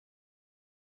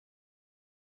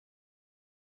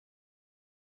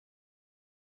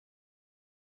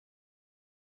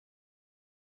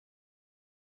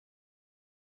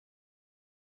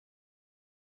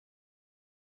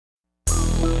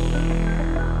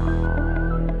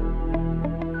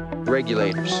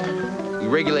regulators. We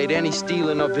regulate any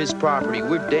stealing of his property.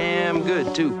 We're damn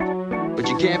good, too. But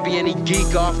you can't be any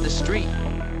geek off the street.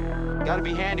 Gotta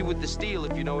be handy with the steel,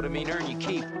 if you know what I mean. Earn your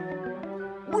keep.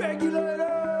 Regulators!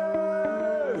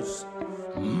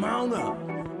 Mount up!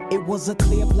 It was a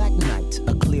clear black night,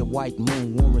 a clear white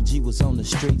moon. Warren G was on the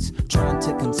streets, trying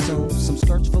to consume some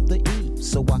skirts for the E,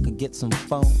 so I could get some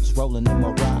phones. Rolling in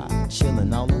my ride,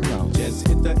 chilling all alone. Just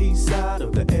hit the east side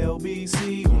of the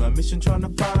LBC on a mission trying to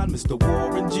find Mr.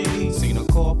 Warren G. Seen a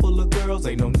car full of girls,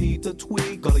 ain't no need to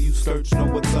tweak. All of you search know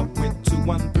what's up with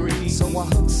 213. So I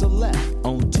hooked a left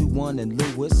on 21 and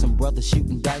Lewis. Some brothers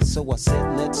shooting dice, so I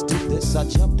said, let's do this. I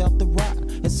jumped out the ride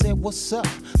and said, what's up?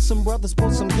 Some brothers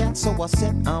pulled some gas, so I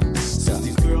said, I'm stuck. Since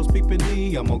these girls peeping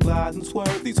me, I'm gonna glide and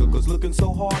swerve. These hookers looking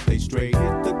so hard, they straight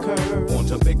hit the curve. Want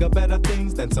to bigger, better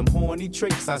things than some horny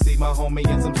tricks. I see my homie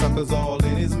and some suckers all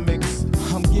in his mix.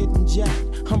 I'm getting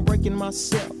jacked, I'm breaking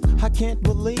myself. I can't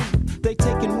believe they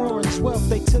taking Warren's wealth.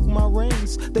 They took my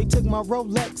rings, they took my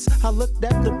Rolex. I looked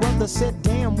at the brother, said,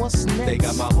 damn, what's next? They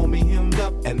got my homie hemmed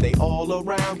up and they all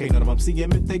around. Can't none of them see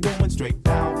him if they going straight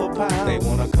down for pound. They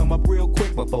wanna come up real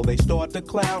quick before they start to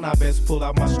clown. I best pull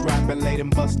out my strap and lay them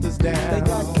busters down. They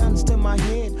got guns to my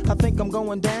head, I think I'm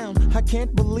going down. I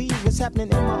can't believe it's happening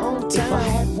in my own town. If I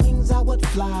had wings, I would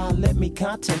fly, let me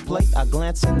contemplate. I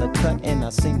glance in the cut and I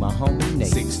see my homie Nate.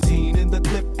 16 in the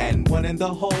clip and 1 in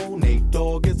the hole. Nate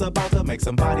Dogg is about to make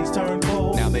some bodies turn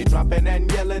cold. Now they dropping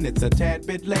and yelling, it's a tad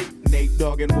bit late. Nate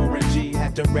Dogg and Warren G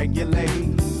had to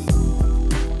regulate.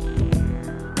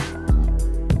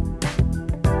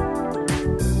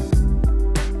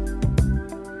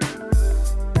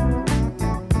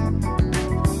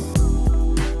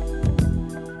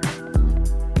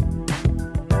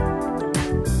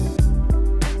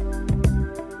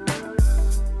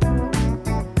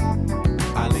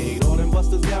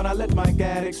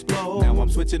 Explode. Now I'm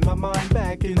switching my mind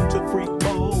back into freak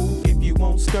mode. If you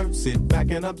won't skirt, sit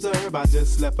back and observe. I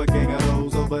just left a gang of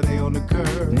those over there on the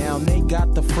curb. Now they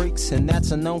got the freaks, and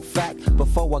that's a known fact.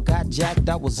 Before I got jacked,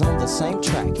 I was on the same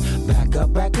track.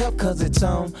 Back up, cause it's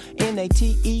on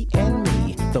N-A-T-E and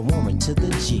me, the Warren to the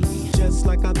G. Just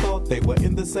like I thought, they were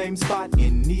in the same spot,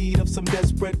 in need of some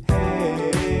desperate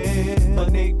help.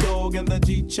 But Nate Dogg and the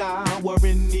G-Child were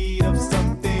in need of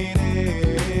something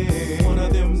else. One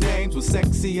of them names was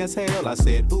sexy as hell. I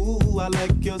said, ooh, I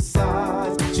like your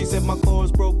size. She said my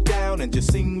chords broke down and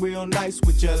just sing real nice.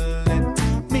 Would you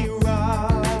let me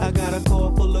ride? I got a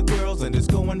car full of girls and it's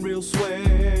going real swell.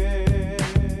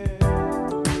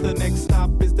 The next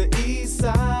stop is the East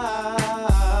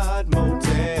Side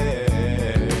Motel.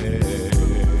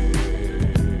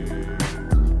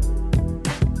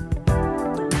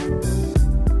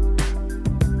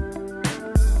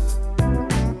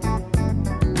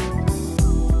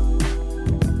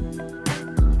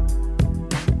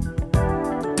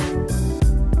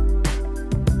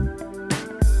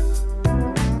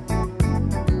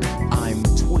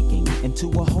 To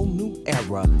a whole new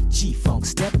era, G-Funk,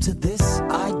 step to this,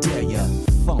 I dare ya.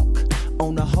 Funk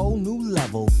on a whole new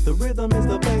level. The rhythm is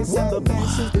the bass and the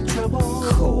bass is the treble.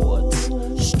 Chords,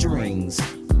 strings,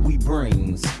 we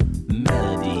brings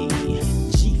melody.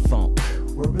 G-Funk,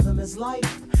 where rhythm is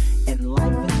life and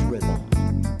life is rhythm.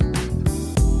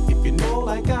 If you know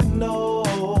like I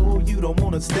know, you don't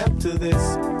wanna step to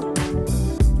this.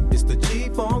 It's the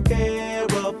G-Funk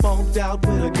era, funked out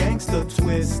with a gangster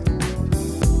twist.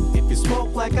 If you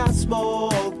smoke like I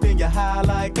smoke, then you're high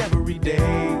like every day.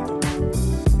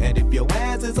 And if your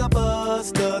ass is a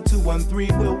buster,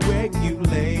 213 will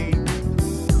regulate.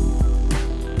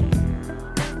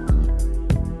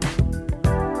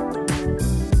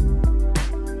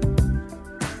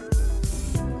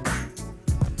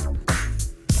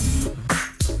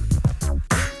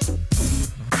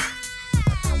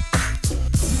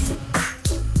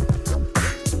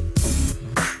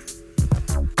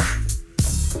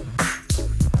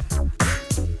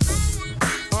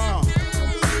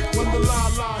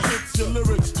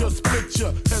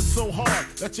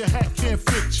 That your hat can't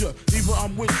fit ya. Either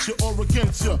I'm with ya or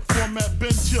against ya. Format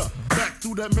bent ya. Back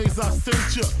through that maze I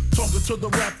sent ya. Talking to the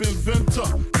rap inventor.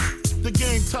 The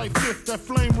game type fifth, that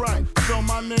flame right. Spell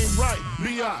my name right.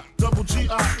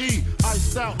 B-I-double-G-I-E.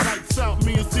 Iced out, lights out,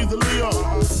 me and Caesar Leo.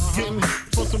 Getting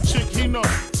for some chick he know.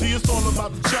 See, it's all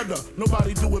about the cheddar.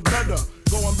 Nobody do it better.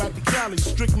 Going back to Cali,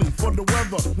 strictly for the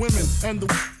weather. Women and the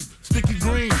sticky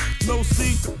green. No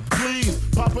seat, please.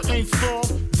 Papa ain't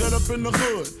soft. Dead up in the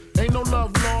hood. Ain't no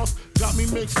love lost, got me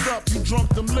mixed up, you drunk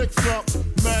them licks up.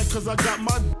 Mad cause I got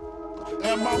my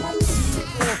and my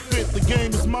forfeit, the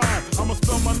game is mine. I'ma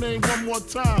spell my name one more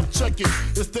time, check it.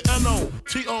 It's the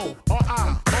N-O-T-O-R-I-O-U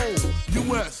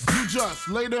U.S., you just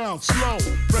lay down slow.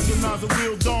 Recognize a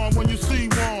real dawn when you see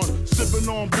one. Sipping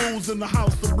on booze in the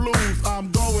house of blues.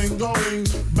 I'm going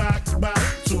back to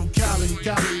Cali.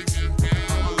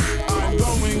 I'm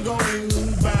going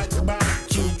back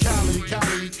to Cali.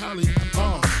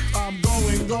 I'm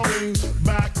going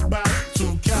back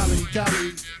to Cali.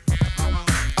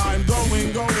 I'm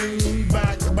going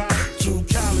back to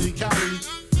Cali.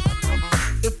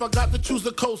 If I got to choose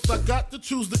the coast, I got to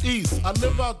choose the east. I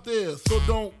live out there, so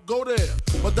don't go there.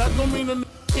 But that don't mean a n***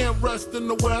 can't rest in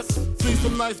the west. See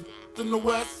some nice in the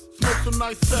west. Smoke some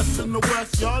nice cess in the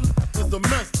west. Y'all is a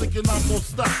mess, thinking I'm gonna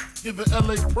stop. Giving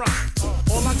LA props.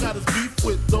 All I got is beef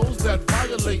with those that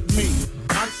violate me.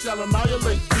 I shall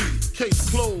annihilate thee. Case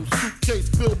closed, suitcase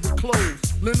filled with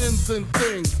clothes. Linens and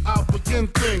things, I'll begin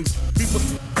things. People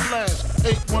flash,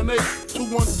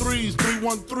 818-213s,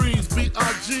 313s,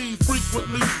 BIG,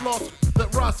 frequently floss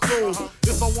at Roscoe's.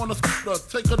 If I want a scooter,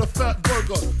 take her to Fat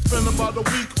Burger. Spend about a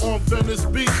week on Venice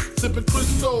Beach, sipping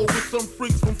Crisco with some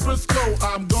freaks from Frisco.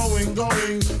 I'm going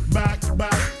back to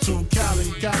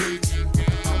Cali.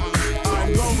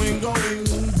 I'm going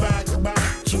back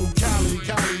to Cali.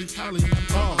 I'm going back to Cali.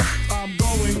 I'm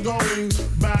going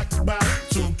back to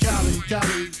Cali.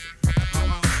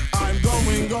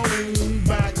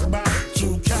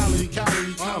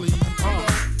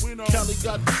 Cali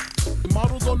got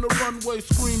models on the runway,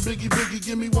 scream Biggie,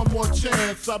 give me one more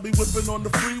chance. I'll be whipping on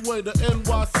the freeway, the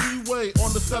NYC way,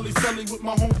 on the celly with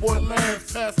my homeboy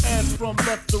Lance. Pass ass from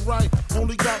left to right,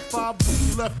 only got 5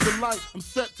 boots left to light. I'm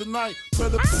set tonight,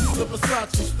 better the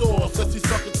Versace store. Says he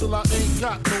suck it till I ain't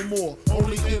got no more.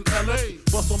 Only in LA,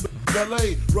 bust on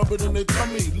LA, rub it in their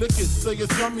tummy, lick it, say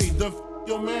it's yummy. Then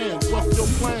your man, what's your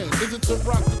plan? Is it to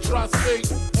rock the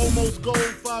tri-state? Almost gold,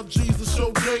 5 G's to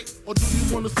show date? Or do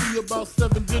you want to see about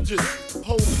 7 digits?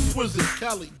 Whole exquisite,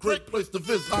 Cali, great place to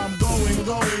visit. I'm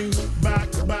going back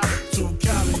to Cali.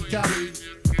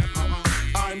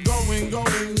 I'm going back to Cali. I'm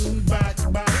going back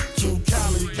to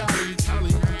Cali. I'm going back to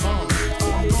Cali.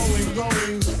 I'm going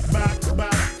back to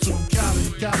Cali.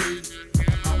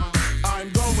 I'm going back to Cali. I'm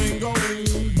going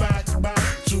back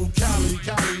to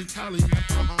Cali.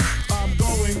 I'm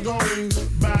going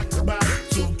back to Cali.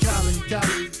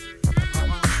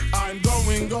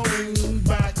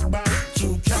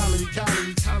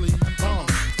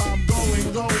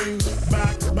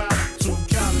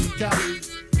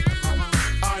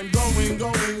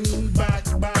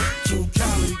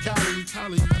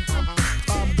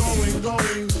 I'm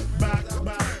going back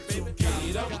to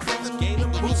Gator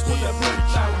boots with a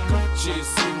bitch out Gucci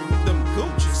suit. Them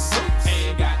Gucci suits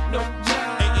ain't got no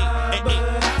job,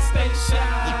 but I stay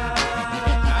shy.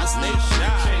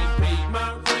 Can't pay my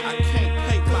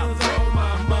rent, cause all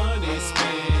my money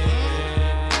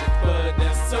spent. But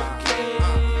that's okay,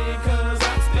 cause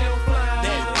I'm still fly.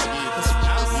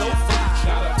 I'm so fly.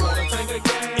 Got a quarter tank of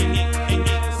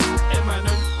gas in my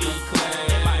new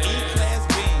E-Class.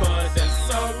 But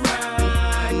that's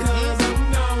alright, cause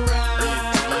I'm alright.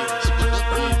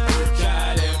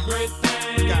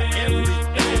 Got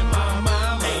everything in my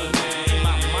mama name.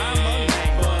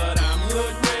 But I'm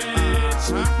good rich.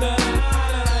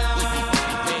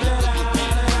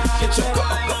 Get your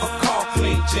car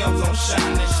clean, gems on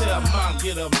shine. And tell mom,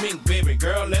 get a mink, baby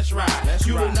girl, let's ride.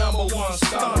 You the number one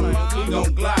stunner, we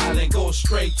gon' glide and go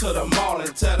straight to the mall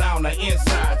and tear down the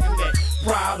inside. That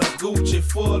Prada, Gucci,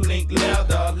 full-length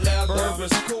leather,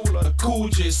 Burberry's cooler,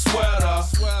 Coogee sweater,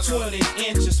 20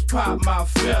 inches pop my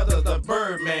feather. The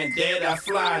Birdman, dead, I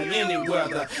fly in any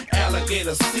weather.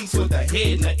 Alligator seats with the head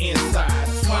in the inside.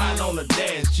 Swine on the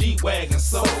dash, G-Wagon,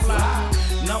 so fly.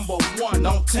 Number one,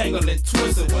 don't tangle and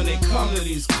twist it. When it comes to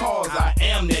these cars, I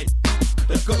am that.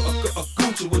 The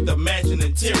Gucci with the matching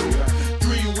interior.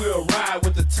 3-wheel ride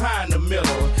with the tie in the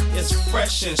middle. It's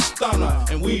fresh and stunner,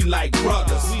 and we like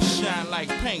brothers. We shine like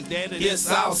paint, daddy. It's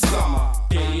our summer.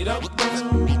 Gator boots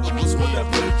with a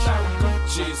bitch out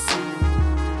Gucci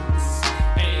suits.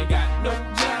 Ain't got no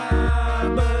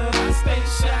job, but I stay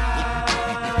shy.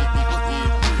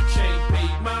 Can't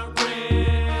pay my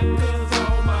rent, cause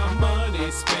all my money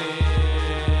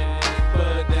spent.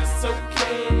 But that's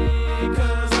okay,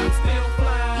 cause I'm still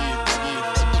fly.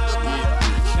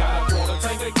 Got a quarter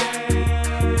tank of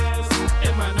gas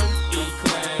in my new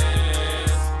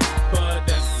E-Class. But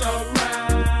that's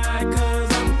alright,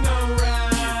 cause I'm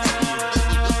alright.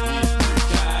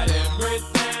 Got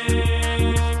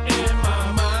everything in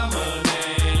my mama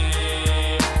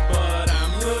name. But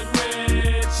I'm good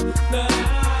rich.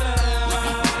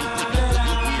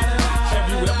 Have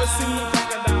you ever seen a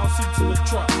crocodile seat to the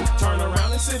truck? Turn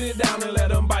around and sit it down and let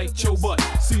them bite your butt.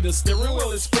 See the steering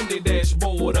wheel is Fendi,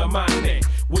 dashboard of my neck.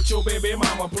 With your baby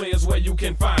mama players where you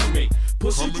can find me.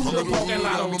 Pushing through the parking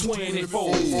lot on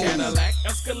 24. Cadillac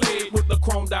Escalade with the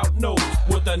chromed out nose.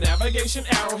 With the navigation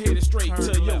arrow headed straight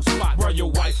to your spot. Where your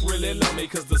wife really love me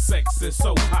cause the sex is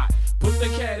so hot. Put the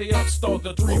caddy up, start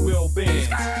the three-wheel Benz.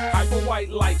 Hyper white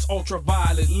lights,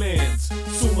 ultraviolet lens.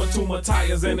 Suma Tuma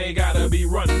tires and they gotta be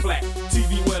run flat.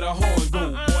 TV where the horn go.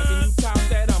 Boy, can you top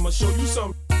that? I'ma show you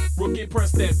some. Rookie,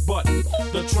 press that button.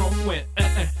 The trunk went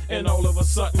and all of a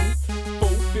sudden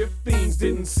 415s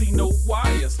didn't see no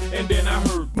wires. And then I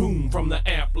heard boom from the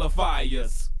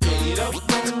amplifiers. Get up,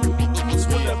 it's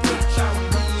with the bitch out.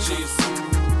 Jesus.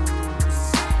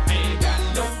 Ain't got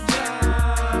no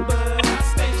job, but I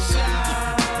stay shy.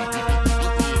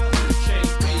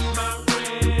 Can't pay my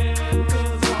rent,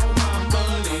 cause all my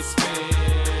money's spent.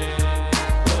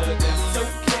 But that's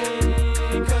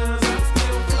okay, cause I'm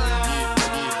still fly.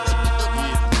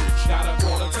 Got a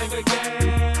quarter tank of gas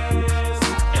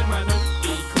in my new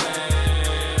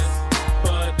E-Class.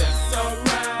 But that's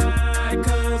alright,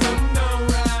 cause I'm no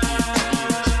ride.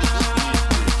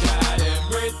 Got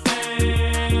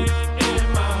everything in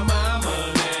my mama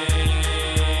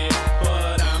name.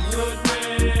 But I'm hood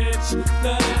rich.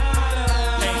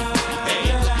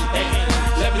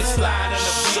 Let me slide in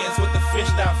the Benz with the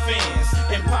fished out fins.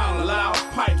 And pile loud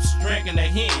pipes, drinking a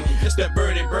hen. It's that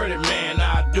birdie man,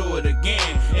 I'll do it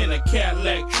again. In a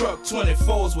Cadillac truck,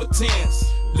 24s with 10s.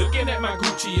 Looking at my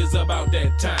Gucci is about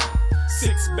that time.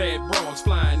 6 bad bras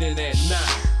flying in at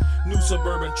 9. New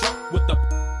suburban truck with the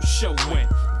showing.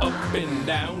 Up and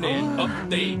down and up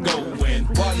they going.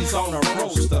 Buttons on a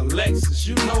roaster, Lexus.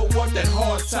 You know what that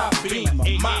hard top be.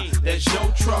 My, that's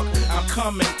your truck. I'm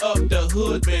coming up the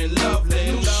hood, been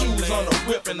lovely. New shoes on the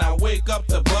whip and I wake up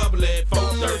to bubbly.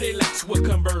 430 Lex with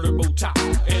convertible top.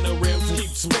 And the rims keep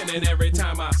spinning every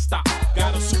time I stop.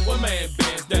 Got a Superman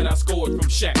Benz that I scored from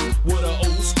Shaq. With an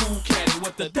old school caddy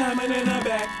with the diamond in the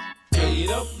back.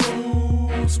 Gate up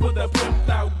boots with a pimped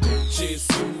out Gucci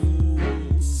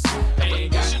suits.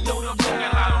 Ain't got no job,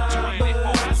 but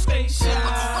I stay shy.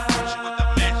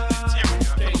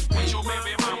 Can't your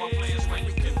baby mama plays when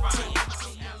you can find.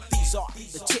 These are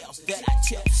the tales that I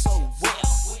tell so well.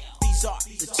 These are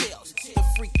the tales, the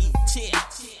freaky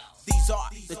tales. These are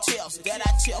the tales that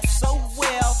I tell so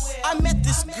well. I met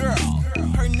this girl,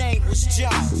 her name was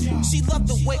Joan. She loved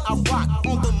the way I rock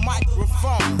on the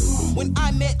microphone. When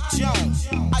I met Joan,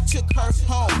 I took her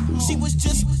home. She was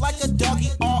just like a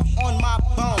doggy all on my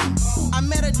bone. I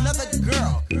met another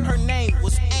girl, her name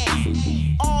was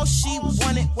Ann. All she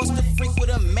wanted was to freak with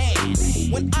a man.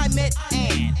 When I met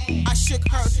Ann, I shook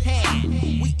her hand.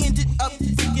 We ended up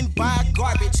freaking by a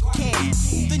garbage can.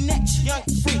 The next young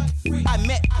freak I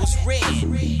met was Red.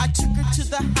 I took her to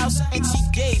the house and she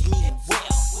gave me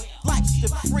well. Likes the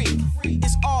freak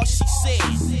is all she said.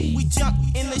 We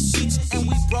jumped in the sheets and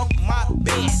we broke my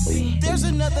bed. There's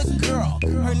another girl,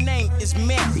 her name is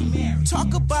Mary.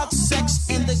 Talk about sex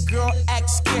and the girl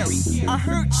acts scary. I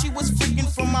heard she was freaking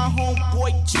from my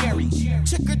homeboy Jerry.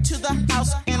 Took her to the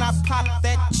house and I popped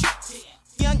that chick.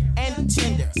 Young and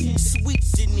tender, sweet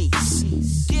Denise.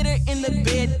 Get her in the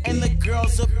bed and the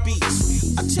girl's a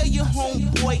beast. I tell you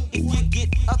homeboy, if you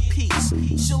get a piece,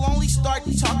 she'll only start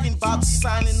talking about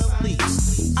signing a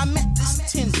lease. I met this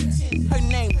tender, her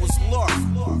name was Laura.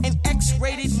 An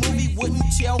X-rated movie wouldn't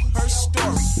tell her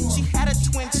story. She had a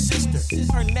twin sister,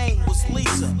 her name was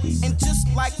Lisa. And just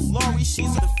like Laurie,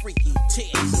 she's a freaky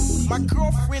tale. My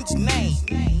girlfriend's name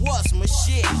was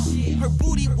Michelle. Her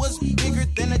booty was bigger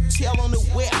than a tail on the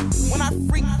well. When I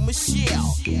freaked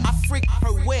Michelle, I freaked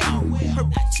her well. Her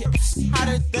tips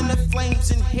hotter than the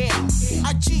flames in hell.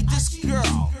 I G'd this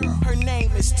girl, her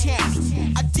name is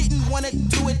Tammy. I didn't want to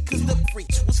do it cause the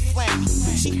freaks was flammy.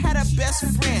 She had a best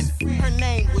friend, her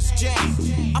name was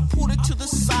Jane. I pulled her to the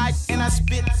side and I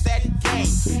spit that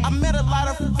game. I met a lot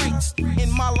of freaks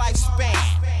in my lifespan.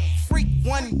 Freak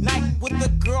one night with a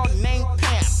girl named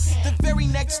Pam. The very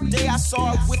next day I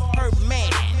saw her with her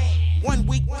man. 1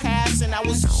 week passed and I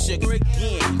was sugar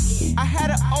again. I had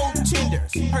an old tender,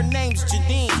 her name's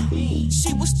Janine.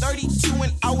 She was 32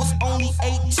 and I was only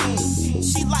 18.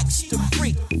 She likes to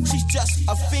freak, she's just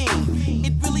a fiend.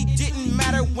 It really didn't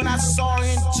matter when I saw her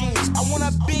in jeans. I want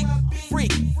a big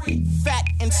freak, fat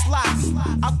and sloppy.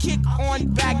 I'll kick on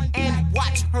back and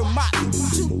watch her mop.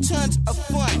 2 tons of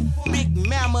fun, big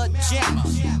mama jammer.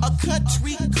 A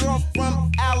country girl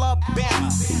from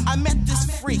Alabama. I met this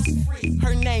freak,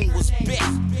 her name was Beth.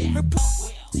 Her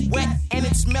wet and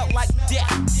it smelled like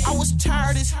death. I was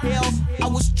tired as hell, I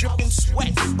was dripping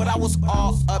sweat, but I was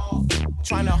all up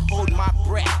trying to hold my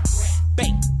breath.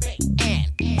 Bake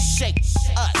and shake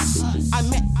us. I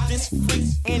met this freak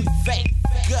in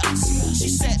Vegas. She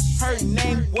said her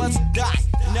name was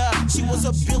Dinah. She was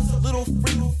a built little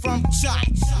freak from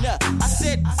China. I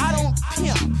said I don't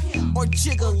pimp or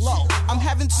gigolo. I'm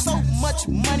having so much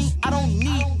money I don't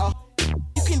need a.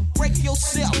 You can break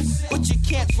yourself, but you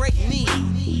can't break me.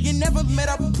 You never met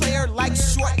a player like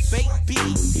Short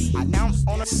Baby. I now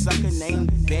own a sucker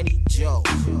named Betty Joe.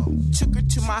 Took her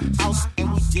to my house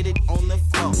and we did it on the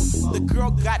floor. The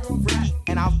girl got freaky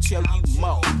and I'll tell you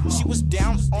more. She was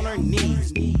down on her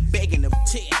knees, begging to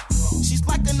tip. She's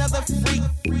like another freak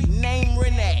named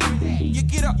Renee. You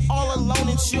get her all alone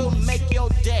and she'll make your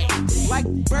day. Like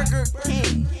Burger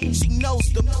King, she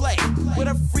knows the play. With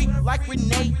a freak like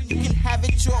Renee, you can have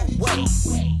it your way.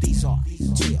 These are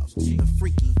the tales, the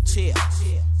freaky tales.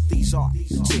 These are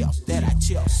the tales that I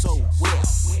tell so well.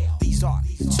 These are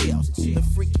the tales, the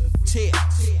freaky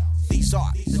tales. These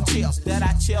are the tales that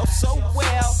I tell so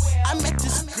well. I met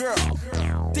this girl,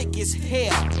 thick as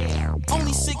hell.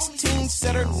 Only 16,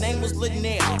 said her name was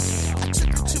Linnell. I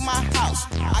took her to my house,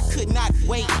 I could not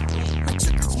wait. Her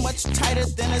chick was much tighter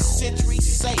than a century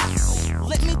safe.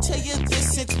 Let me tell you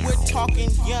this since we're talking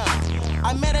young.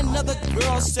 I met another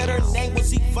girl, said her name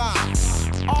was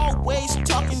Yvonne. Always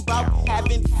talking about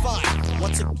having fun.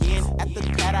 Once again, at the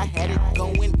pad I had it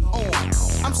going on.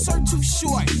 I'm so too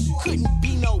short, couldn't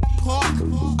be no punk.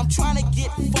 I'm trying to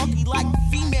get funky like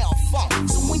female funk.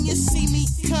 So when you see me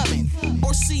coming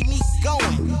or see me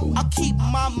going, I'll keep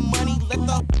my money, let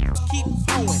the keep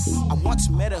going. I once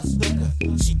met a hooker,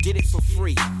 she did it for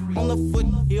free. On the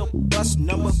Foothill bus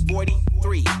number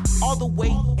 43. All the way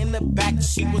in the back,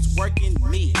 she was working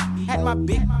me. Had my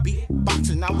big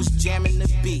beatbox and I was jamming the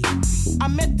beat. I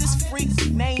met this freak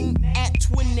named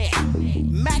Antoinette.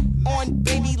 Mac on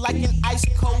baby like an ice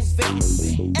cold vet.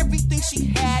 Everything she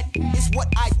had is what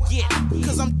I get.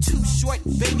 Cause I'm too short,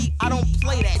 baby, I don't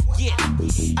play that yet.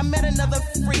 I met another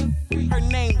freak, her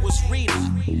name was Rita.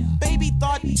 Baby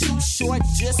thought too short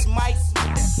just might.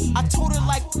 I told her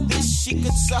like this, she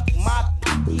could suck my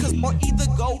cause or either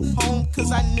go home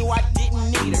cause I knew I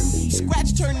didn't need her.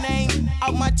 Scratched her name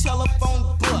out my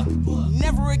telephone book.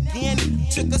 Never again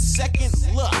took a second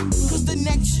look. Cause the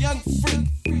next young freak,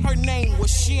 her name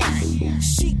was Sharon.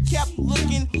 She kept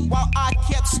looking while I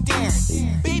kept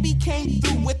staring. Baby came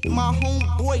through with my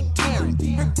homeboy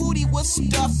Darren. Her booty was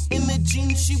stuffed in the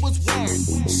jeans she was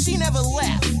wearing. She never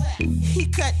left, he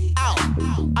cut out.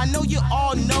 I know you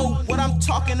all know what I'm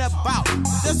talking about.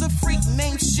 There's a freak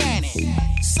named Shannon,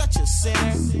 such a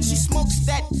sinner. She smokes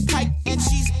that pipe and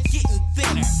she's getting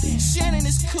thinner. Shannon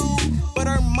is cool, but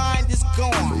her mind is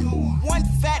gone. One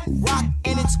fat rock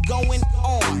and it's going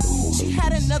on. She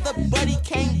had another buddy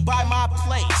came by my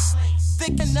place.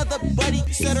 Thick another buddy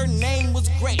said her name was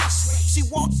Grace. She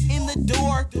walked in the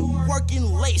door, working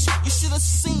late. You should have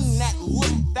seen that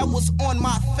look that was on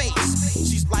my face.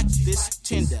 She's like this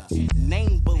tender,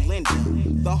 named Belinda.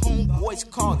 The homeboys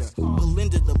called her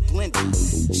Belinda the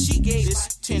Blender. She gave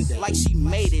this tender like she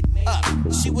made it up.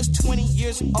 She was 20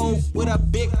 years old with a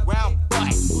big round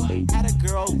butt. Had a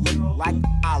girl look like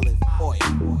olive oil.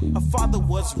 Her father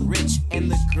was rich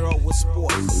and the girl was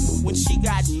spoiled. When she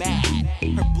got mad,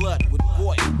 her blood would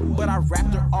boil. But I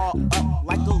wrapped her all up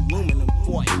like aluminum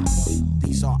foil.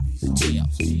 These are the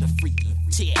tales, the freaky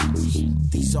tales.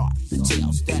 These are the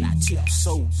tales that I tell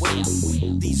so well.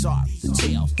 These are the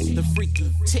tales, the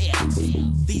freaky tales.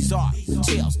 These are the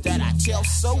tales that I tell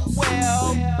so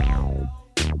well.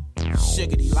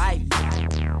 Sugarty light,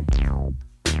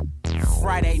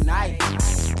 Friday night.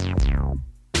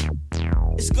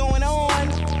 It's going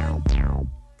on.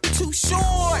 Too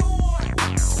short.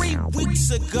 3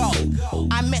 weeks ago,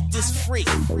 I met this freak.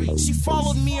 She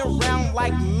followed me around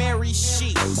like Mary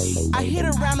Sheep. I hit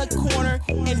around the corner,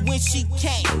 and when she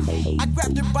came, I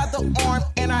grabbed her by the arm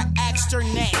and I asked her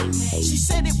name. She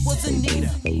said it was Anita.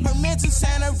 Her man's in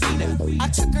Santa Rita. I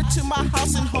took her to my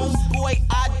house and homeboy,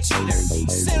 I cheated her.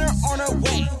 Sent her on her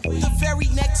way. The very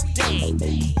next day,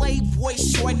 Playboy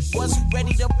Short was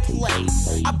ready to play.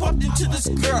 I bumped into this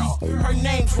girl. Her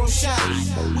name's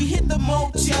Roshine. We hit the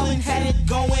motel and had it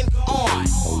going on.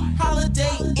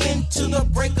 Holiday into the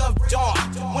break of dawn.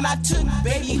 When I took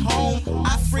baby home,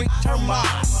 I freaked her mom.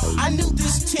 I knew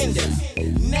this tender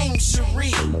named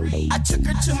Cherie. I took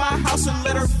her to my house and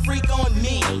let her freak on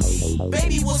me.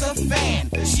 Baby was a fan,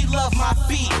 she loved my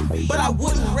feet, but I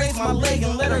wouldn't raise my leg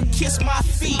and let her kiss my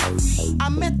feet. I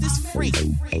met this freak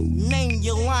named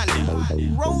Yolanda.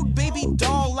 Rode baby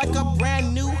doll like a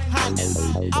brand new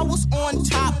Honda. I was on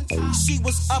top, she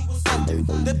was up under.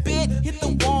 The bed hit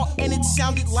the wall and it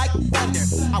sounded like wonder.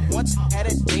 I once had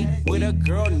a date with a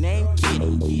girl named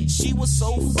Kitty. She was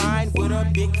so fine with her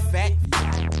big fat.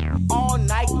 All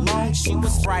night long, she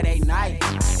was Friday night.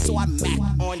 So I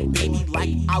macked on baby like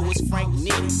I was Frank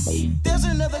Nitty. There's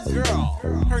another girl,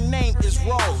 her name is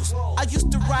Rose. I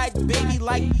used to ride baby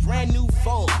like brand new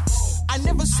Vogue. I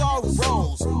never saw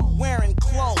Rose wearing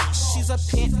clothes. She's a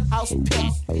penthouse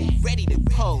pet, ready to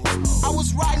pose. I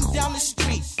was riding down the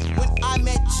street when I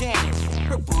met Janet.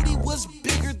 Her booty was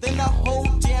bigger than the whole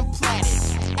damn planet.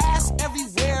 Ass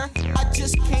everywhere, I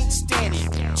just can't stand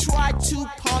it. Tried to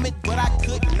palm it, but I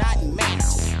could not match.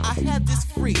 I had this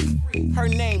freak, her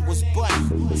name was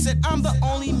Bunny. Said I'm the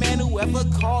only man who ever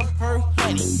called her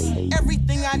honey.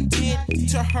 Everything I did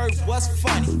to her was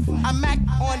funny. I macked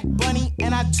on Bunny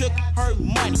and I took her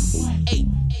money. Ate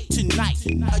tonight,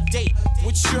 a date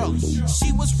with Shirley.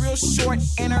 She was real short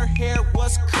and her hair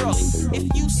was curly. If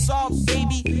you saw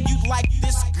baby, you'd like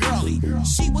this girly.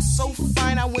 She was so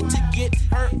fine, I went to get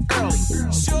her early.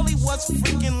 Shirley was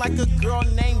freaking like a girl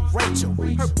named Rachel.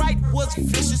 Her bite was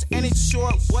vicious and it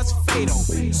sure was fatal.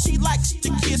 She likes to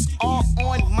kiss all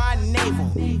on my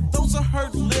navel. Those are her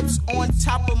lips on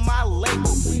top of my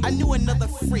label. I knew another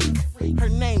freak, her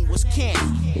name was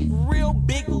Candy. Real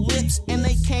big lips and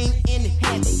they came in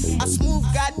handy. I smooth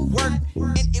got work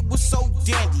and it was so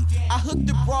dandy. I hooked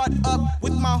the broad up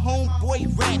with my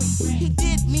homeboy Randy. He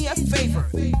did me a favor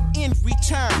in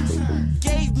return.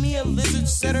 Gave me a lizard,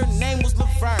 said her name was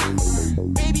Laverne.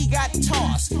 Baby got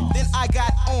tossed, then I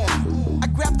got on. I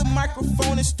grabbed the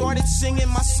microphone and started singing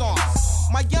my song.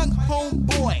 My young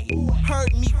homeboy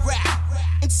heard me rap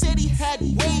and said he had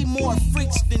way more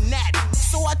freaks than that.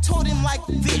 So I told him like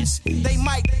this, they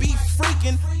might be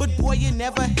freaking, but boy, you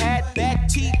never had that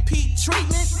TP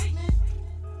treatment.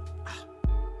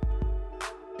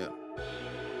 Yeah.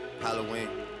 Halloween.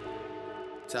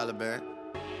 Taliban.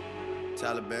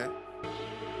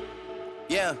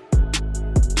 Yeah.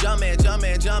 Jumpin',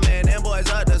 them boys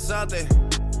up to something.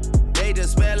 They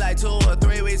just spent like 2 or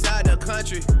 3 weeks out the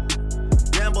country.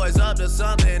 Them boys up to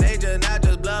something, they just not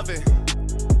just bluffing.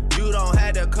 You don't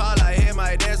have to call, I hear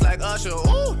my dance like Usher,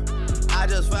 ooh. I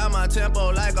just found my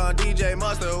tempo like on DJ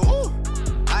Mustard, ooh.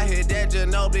 I hit that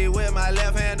Ginobili with my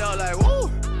left hand, oh like, woo.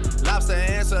 Lobster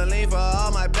and saline for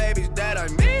all my babies that I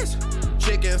miss.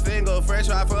 Chicken finger, french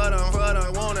fry for them,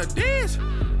 wanna dish.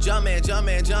 Jumpin',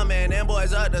 them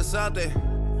boys up to something.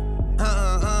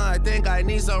 I think I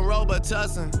need some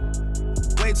Robitussin.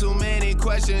 Way too many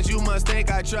questions, you must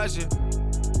think I trust you.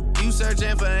 You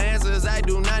searching for answers, I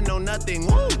do not know nothing,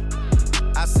 woo.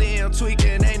 I see him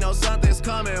tweaking, they know something's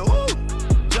coming, woo.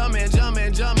 Jumpin', them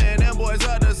boys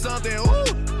up to something, woo.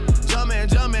 Jumpin',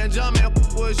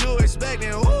 what you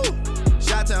expecting, woo.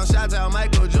 Shot-town,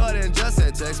 Michael Jordan just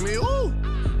said text me, woo.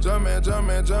 Jumpin'.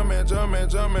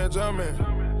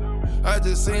 I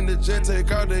just seen the jet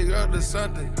take out, they up to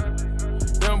something.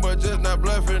 Them boys just not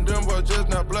bluffing, Jumpin', them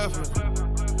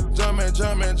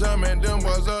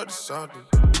boys up to something.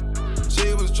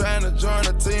 She was trying to join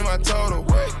the team, I told her,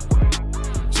 wait.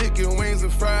 Chicken wings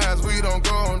and fries, we don't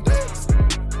go on dates.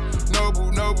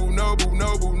 Nobu.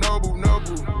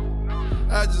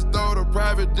 I just throw the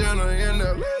private dinner in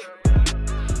LA.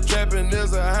 Trapping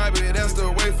is a hobby, that's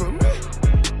the way for me.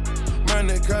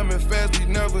 Money coming fast, we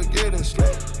never getting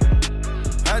straight.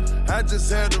 I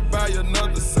just had to buy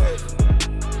another safe.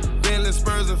 Bentley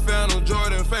Spurs and Phantom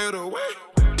Jordan fade away.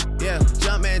 Yeah,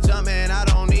 jumpin', I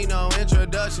don't need no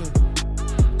introduction.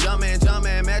 Jumpin',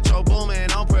 Metro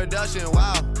boomin' on production,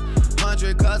 wow.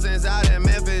 100 cousins out in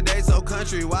Memphis, they so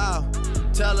country, wow.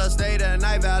 Tell her stay the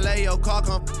night, valet your car,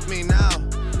 come f me now.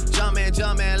 Jumpin',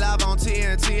 live on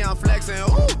TNT, I'm flexin',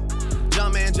 ooh.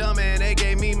 Jumpin', they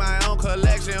gave me my own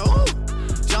collection, ooh.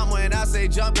 Jump when I say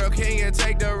jump, girl, can you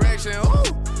take direction, ooh.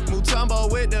 Mutombo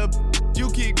with the, you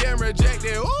keep getting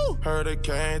rejected, ooh. Heard it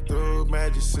came through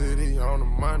Magic City on a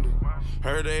Monday.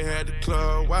 Heard they had the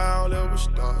club wild, it was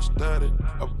star-studded.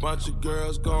 A bunch of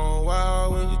girls going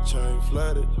wild when your chain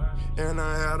flooded. And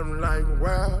I had them like,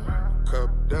 wow,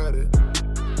 cup dirty.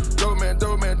 Dope man.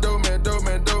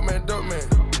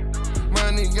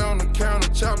 Money on the counter,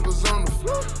 choppers on the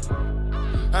floor.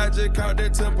 I just caught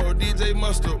that tempo, DJ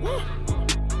Mustard, whoa.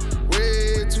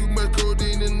 Way too much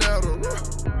codeine and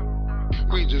Adderall.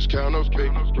 We just count up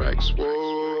big racks,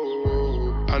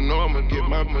 whoa. I know I'ma get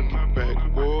my money back,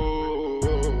 whoa.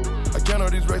 I count all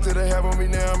these racks that I have on me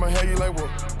now, I'ma have you like, whoa.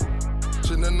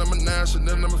 Chanel number 9,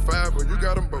 Chanel number 5, but you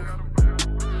got them both.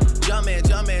 Jumpin',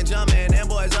 them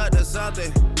boys up to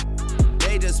something.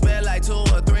 They just spent like 2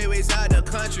 or 3 weeks out the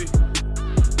country.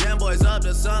 Them boys up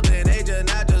to something, they just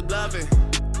not just bluffing.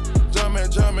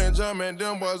 Jumpin',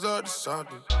 them boys up to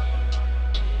something.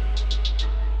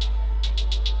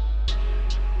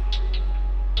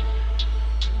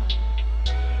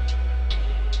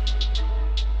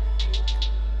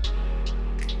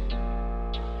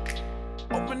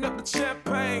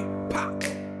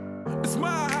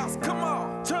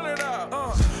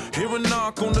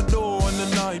 knock on the door and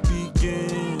the night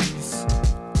begins.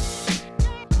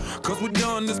 Cause we've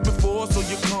done this before, so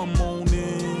you come on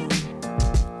in.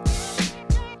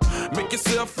 Make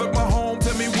yourself at my home,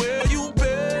 tell me where you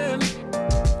been.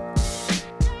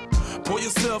 Pour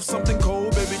yourself something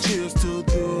cold, baby, cheers to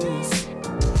this.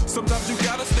 Sometimes you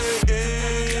gotta stay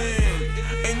in,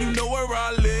 and you know where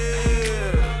I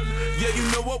live. Yeah, you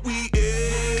know what we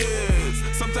is.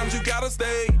 Sometimes you gotta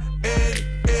stay in.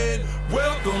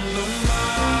 Welcome to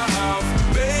my house,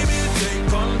 baby, take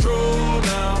control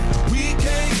now. We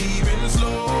can't even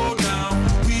slow down.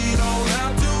 We don't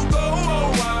have to go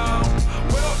a while.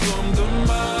 Welcome to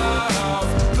my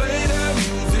house, play that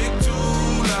music too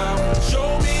loud. Show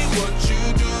me what you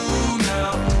do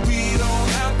now. We don't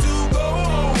have to go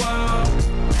a while.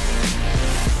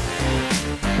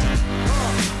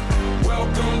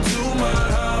 Welcome to my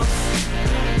house.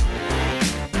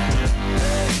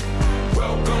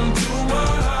 Welcome to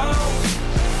my house.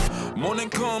 Morning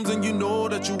comes and you know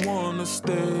that you wanna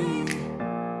stay.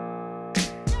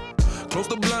 Close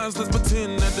the blinds, let's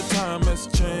pretend that the time has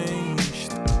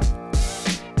changed.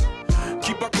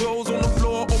 Keep our clothes on the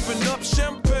floor, open up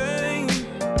champagne.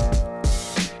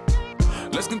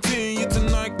 Let's continue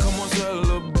tonight, come on,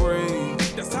 celebrate.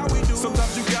 That's how we do.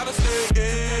 Sometimes you gotta stay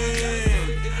in,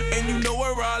 and you know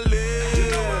where I live.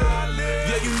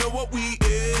 Yeah, you know what we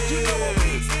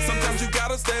is. Sometimes you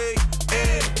gotta stay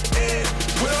in.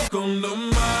 Welcome to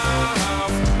my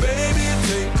house, baby,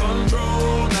 take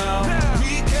control now.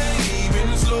 We can't even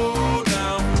slow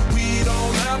down. We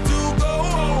don't have to go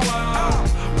a while.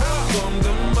 Welcome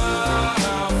to my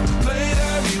house, play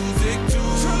that music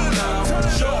too loud.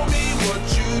 Show me what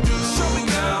you do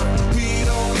now. We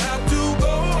don't have to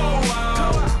go a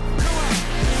while.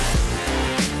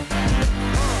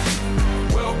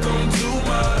 Welcome to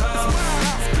my house.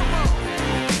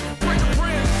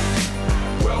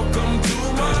 Welcome to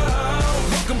my house.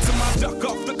 Welcome to my duck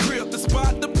off the crib, the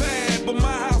spot, the pad. But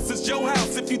my house is your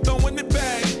house if you throwing it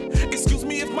back. Excuse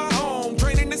me if my home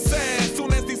draining is sad.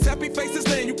 Soon as these happy faces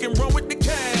land, you can run with the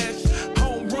cash.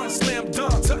 Home run, slam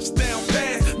dunk, touchdown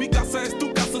pass. Mi casa es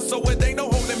tu casa, so it ain't no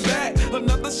holding back.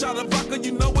 Another shot of vodka,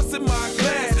 you know what's in my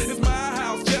glass. It's my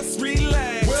house, just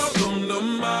relax. Welcome to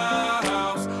my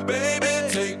house, baby,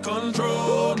 take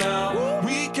control now.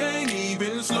 We can't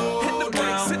even slow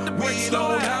down. We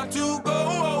don't have to go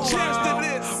a while.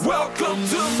 Welcome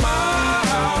to my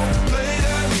house, play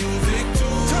that music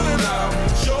too loud.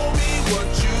 Show me what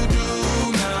you do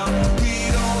now. We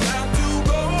don't have to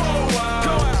go a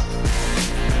while.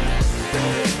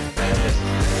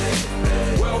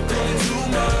 Welcome to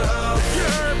my house. You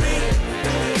heard me?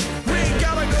 We ain't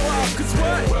gotta go out, cause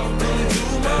what? Welcome to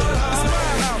my house. It's my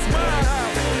house, my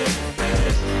house.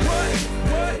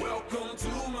 What? Welcome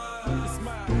to my house. It's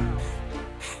my house.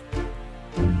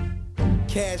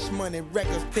 Cash Money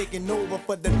Records taking over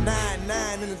for the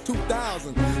 99 in the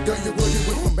 2000. Girl, you working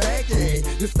with some bag, yeah.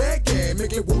 This fat guy,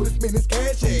 make it wanna spend his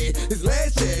cash, yeah. His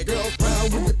last, yeah. Girls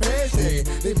proud with your past, yeah.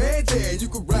 They mad, yeah. You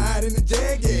could ride in the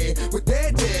Jag, yeah. With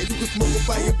that, yeah. You could smoke a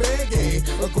fire bag,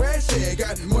 yeah. A grass, yeah.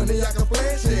 Got money I can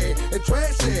flash, yeah. And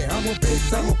trash, yeah. I'm a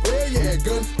bitch, I'm a player, yeah.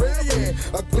 Gun spray,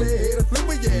 yeah. A player, hit a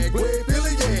flipper, yeah. Glad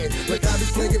Billy, yeah. Like I be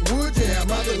slinging wood, yeah.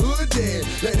 I'm out the hood, yeah.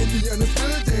 Let it be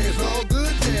understood, yeah. It's all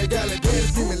good, yeah. Got a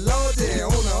gas, give me loud, yeah.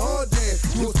 On the hard, yeah.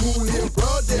 You a smooth here,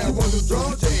 broad, yeah. I want to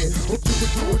draw, yeah. Hope you can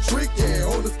do a trick,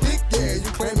 yeah. On the stick, yeah. You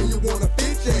claiming you wanna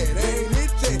fit, yeah. They ain't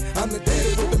it, yeah. I'm the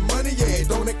daddy with the money, yeah.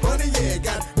 Don't act funny, yeah.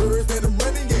 Got birds and I'm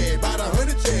running, yeah. About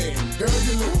 100, yeah. Girl,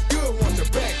 you look good, want to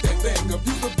back that thing up.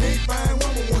 You a big fine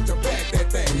woman, want to back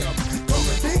that thing up. Call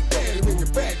me Big Daddy when you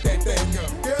back that thing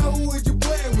up. Girl, who is you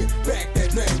playing with? Back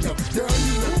that thing up. Girl,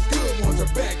 you look good, want to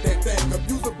back that thing up.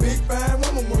 You a big fine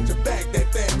woman, want to back that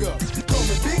thing up. Call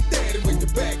me Big Daddy when you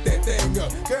back that thing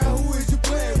up. Girl, who is you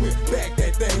playing with? Back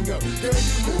that thing up. Girl,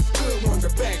 you look good, want to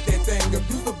back that thing up.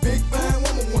 You a big fine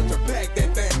woman, want to back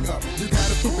that thing up. You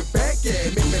gotta flip it back, yeah.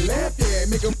 Make me laugh, yeah.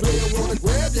 Make a player wanna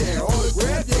grab, yeah. All the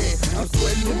grab, yeah. I'm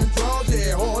sweating in the drawers,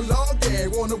 yeah. Hard log, yeah.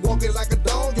 Wanna walk it like a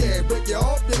dog, yeah. Break you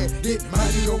off, yeah. Get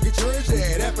mine, you gon' get yours,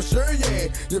 yeah. That for sure, yeah.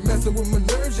 You're messing with my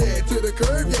nerves, yeah. To the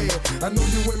curb, yeah. I know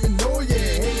you women know,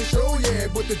 yeah. Ain't a show, yeah.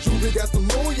 But the jewelry got some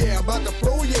more, yeah. I'm about to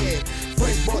flow, yeah.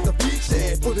 Frank bought the beach,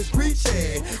 yeah. For the street,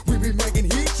 yeah. We be making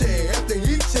heat, yeah. After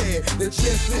heat, yeah. The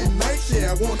chest lit night,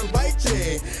 yeah. I wanna write,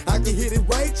 yeah. I can hit it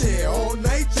right, yeah. All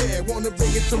night, yeah. Wanna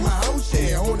bring it to my house,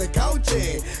 yeah. On the couch,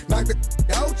 yeah. Knock the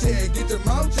out, yeah. Get your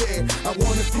mouth, yeah. I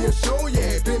wanna see a show,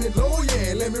 yeah. Bend it low,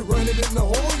 yeah. Let me run it in the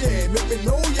hole, yeah. Make me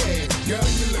know, yeah. Girl,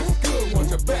 you look good,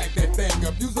 want you back that thing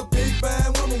up. You's a big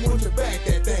fine woman, want you back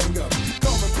that thing up.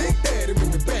 Call me Big Daddy when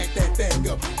you back that thing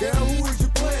up. Girl, who is you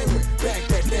playing with? Back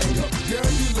that thing up. Girl,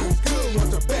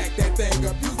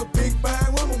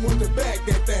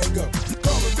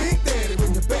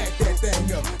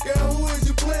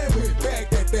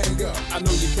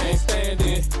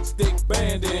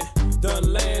 landed,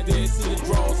 done landed. See the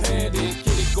draws handed,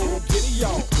 kitty go get it,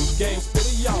 y'all. Game spit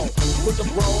it, y'all. Put the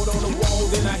broad on the wall,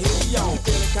 then I hit it, y'all.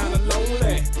 Feeling kinda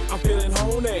lonely, I'm feeling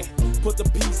honey. Put the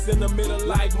piece in the middle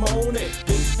like Monet.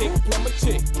 Big stick plumber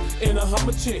chick, in a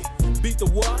Hummer chick. Beat the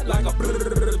what like a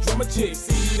drummer chick.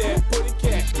 See that pretty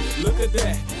cat, look at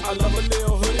that. I love a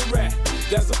little hoodie rat,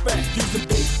 that's a fact. You's a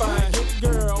big fine hit it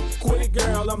girl, quit it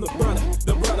girl. I'm the brother,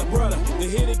 the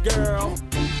hit it girl.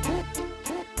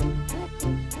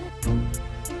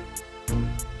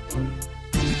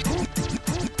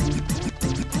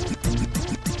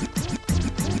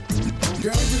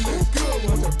 Girl, you look good,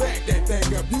 want to back that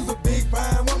thing up. You's a big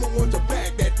fine woman, want to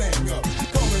back that thing up.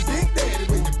 Call me Big Daddy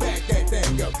when you back that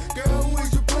thing up. Girl, who is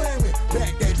you playing with?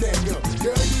 Back that thing up.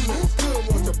 Girl, you look good,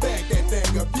 want to back that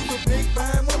thing up. You's a big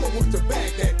fine woman, want to back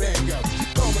that thing up.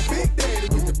 Call me Big Daddy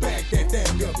when you back that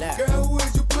thing up. Girl, who is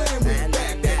you playing with?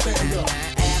 Back that thing up.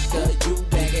 After you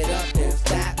back it up, then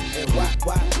stop and what,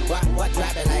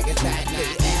 drop it like it's hot.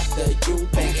 After you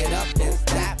back it up, then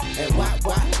stop and what,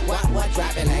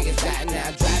 drop it like it's hot.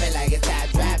 Now drop it like it's hot,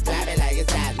 drop it like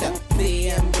it's hot. Look,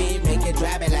 CMB make it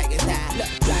drop it like it's hot. Look,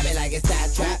 drop it like it's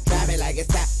hot, drop it like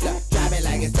it's hot. Look, drop it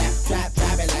like it's hot,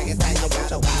 drop it like it's hot. You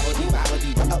got a wobbledy, drop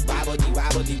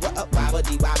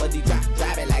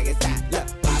it like it's hot. Look,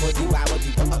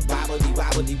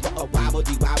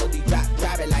 wobbledy,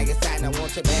 drop it like it's hot. Now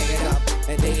won't you bag it up,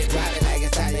 and then you drop it like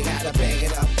it's hot. You gotta bag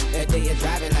it up, and then you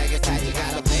drop it like it's hot. You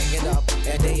gotta bag it up,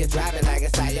 and then you drop it like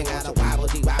it's hot. You gotta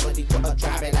wobbledy,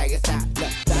 drop it like it's hot.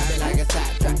 Look, drop it like it's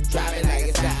hot, drop it like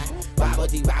it's hot.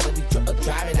 Wobbledy,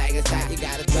 drop it like it's hot. You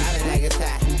gotta drop it like it's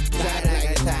hot, drop it like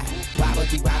it's hot.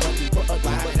 Wobbledy,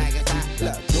 drop it like it's hot.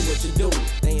 Look, do what you do,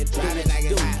 then you drop it like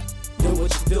it's hot. Do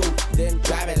what you do, then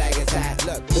drop it like it's hot.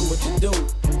 Look, do what you do,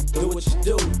 do what you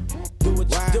do, do what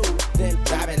you do, then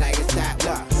drop it like it's hot.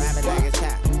 Look, drop it like it's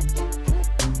hot.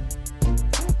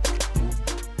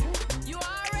 You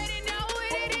already know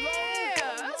what it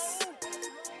is.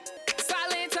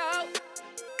 Silento.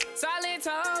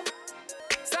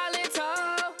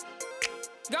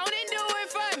 Go and do it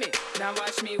for me. Now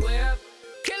watch me whip,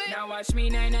 kill it. Now watch me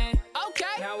nay.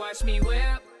 Okay. Now watch me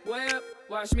whip.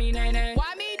 Watch me nay.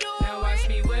 Why me do it? Now watch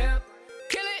me whip,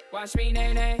 kill it. Watch me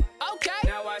nay. Okay.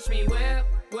 Now watch me whip.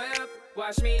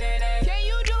 Watch me nay. Can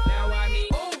you do it? Now watch me.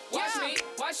 Ooh, watch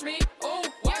me. Ooh,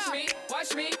 watch me.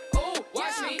 Ooh,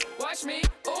 watch me.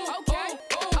 Ooh, okay.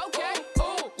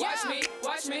 Ooh, watch me.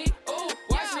 Ooh,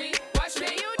 watch me.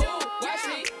 Can you do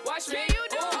it? Watch me. You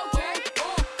do it? Okay.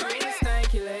 Do the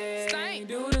stanky leg.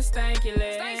 Do the stanky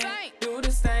leg. Do the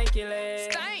stanky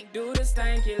leg. Do the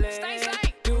stanky leg.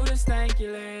 Do the stanky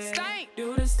leg.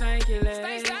 Do the stanky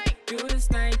leg. Do the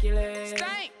stanky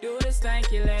leg. Do the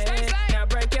stanky leg. Now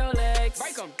break your legs.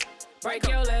 Break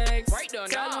your legs.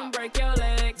 Tell them break your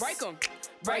legs.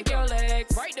 Break your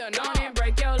legs. Don't and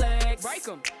break your legs.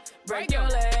 Break your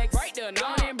legs.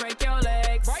 Don't and break your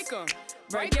legs.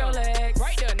 Break your legs.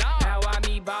 Now I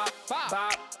me bop. Now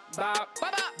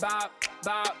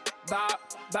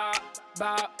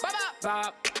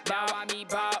I me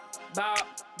bop.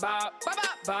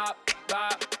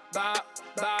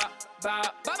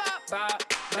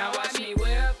 Now watch me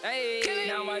whip. Hey.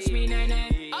 Now watch me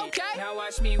nay. Okay. Now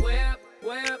watch me whip.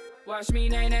 Watch me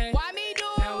nay. Why me do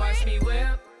it? Now watch me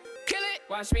whip. Kill it.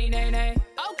 Watch me nay.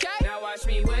 Okay. Now watch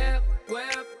me whip.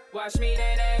 Watch me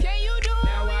nay. Can you do it?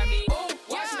 Now watch me. Ooh,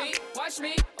 watch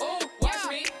me. Ooh, watch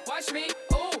me.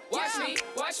 Ooh,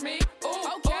 watch me. Ooh,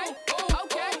 okay.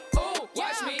 Ooh,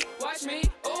 watch me. Ooh, watch me.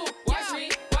 Ooh, watch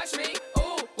me.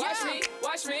 Ooh,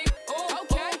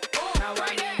 okay. Now I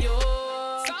mean you.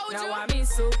 Now I mean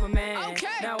Superman.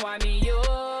 Okay. Now I mean you.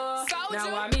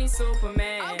 Now I mean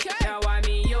Superman. Okay. Now I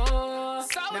mean you.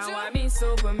 Now I mean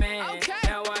Superman. Okay.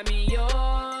 Now I mean you.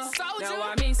 Now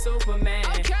I mean Superman.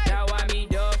 Okay. Now I mean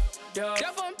Duff.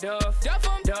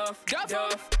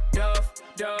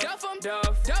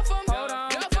 Hold on.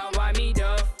 Now I mean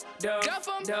Duff.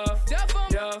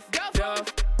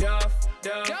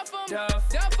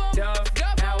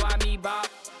 Now I mean bop.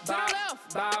 To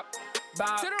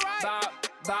the right.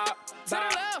 Bop. To the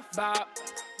left. Bop.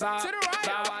 To the right.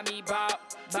 Now I mean bop.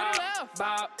 To the left.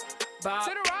 Bop. To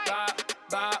the right.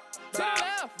 Bop. To the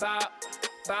left. Bop.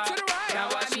 To the right. Now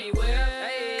watch me whip.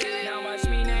 Hey. Now watch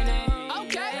me nay.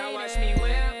 Okay. Now watch me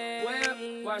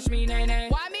whip. Watch me nay.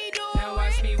 Why me do it? Now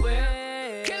watch me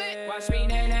whip. Kill it. Watch me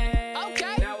nay.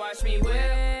 Okay. Now watch me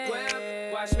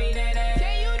whip. Watch me nay.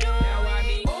 Can you do it? Now watch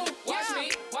me. Ooh,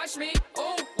 watch me.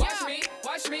 Ooh, watch me.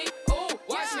 Ooh,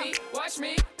 watch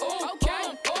me. Ooh, okay.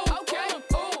 Ooh,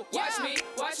 watch me.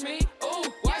 Ooh, watch me. Ooh,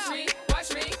 watch me.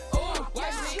 Ooh,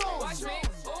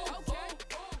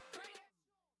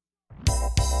 okay.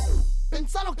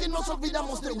 ¿Pensaron que nos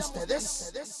olvidamos de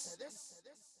ustedes?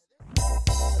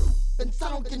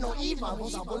 ¿Pensaron que no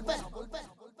íbamos a volver?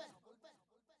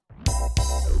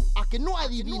 ¿A que no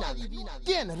adivinan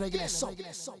quién regresó?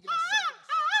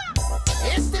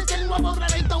 Este es el nuevo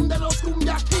reggaetón de los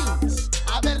Cumbia Kings.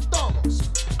 A ver todos,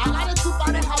 agarren su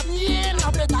pareja bien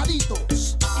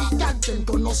apretaditos y canten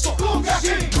con nosotros. Cumbia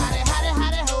Kings. Jare, jare,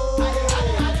 jare, ho. Jare,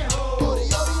 jare, jare, ho.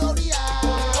 Ori, ori, ori,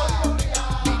 ah.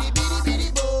 Biri, biri,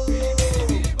 biri, bo.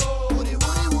 Uri,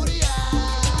 uri, uri,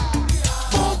 ah.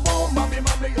 Bom, bom, mami,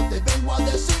 mami, yo te vengo a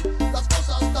decir las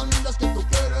cosas tan lindas que tú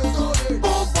quieres oír.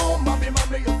 Bom, bom, mami,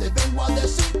 mami, yo te vengo a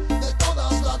decir de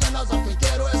todas las ganas a que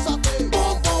quiero es a ti.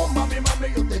 Bom, bom, mami,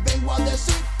 mami, yo te vengo a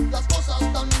decir las cosas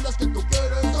tan lindas que tú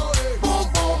quieres oír.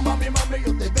 Bom, bom, mami, mami,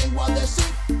 yo te vengo a decir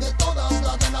de todas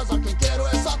las ganas a que quiero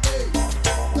es a ti.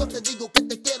 Yo te digo que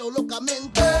te quiero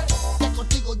locamente, que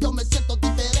contigo yo me siento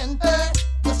diferente.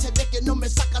 Yo sé de que no me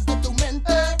sacas de tu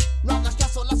mente. No hagas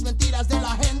caso a las mentiras de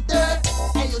la gente.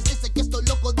 Ellos dicen que estoy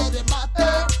loco de remate,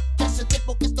 que hace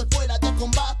tiempo que estoy fuera de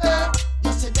combate.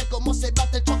 Yo sé de cómo se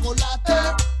bate el chocolate.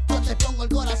 Yo te pongo el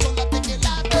corazón, late que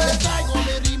late. Te traigo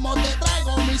mi ritmo, te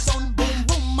traigo mi son. Boom,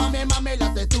 boom, mame, mame,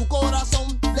 late tu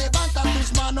corazón. Levanta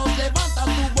tus manos, levanta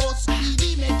tu voz y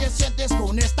dime qué sientes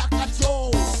con esta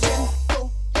canción.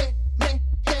 Siento que me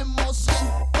quemo,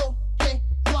 siento que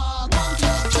no aguanto.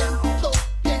 Siento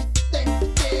que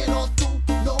te quiero, tú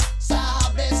no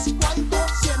sabes cuánto.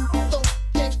 Siento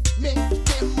que me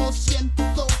quemo,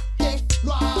 siento que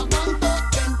no aguanto.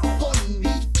 Ven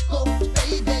conmigo,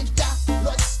 baby, ya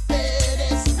no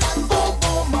esperes tanto.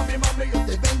 Bom, mami, mami, yo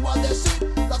te vengo a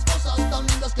decir las cosas tan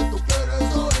lindas que tú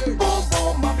quieres oír. Bom,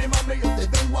 bom, mami, mami, yo te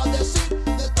vengo a decir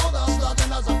de todas las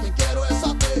ganas a que quiero es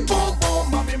a ti. Bom, bom,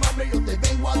 mami, mami, yo te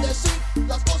vengo a decir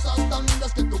las cosas tan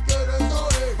lindas que tú quieres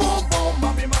oír. Bom, bom,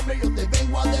 mami, mami, yo te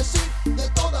vengo a decir de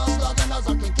todas las ganas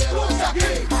a que quiero es a ti.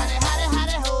 Jare, jare,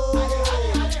 jare, ho.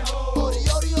 Ori,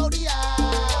 ori, ori,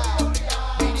 ah.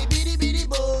 Biri, biri, biri,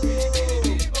 bo.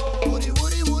 Uri,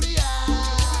 uri, uri,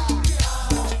 ah.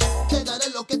 Te daré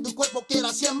lo que tu cuerpo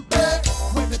quiera siempre.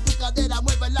 Mueve tu cadera,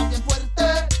 muévela bien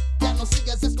fuerte. Ya no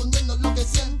sigues escondiendo lo que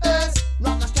sientes.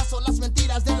 No hagas caso a las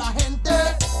mentiras de la gente.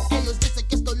 Ellos dicen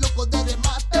que estoy loco de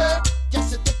remate, que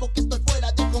hace tiempo que estoy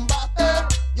fuera de combate.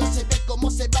 Yo sé ver cómo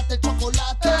se bate el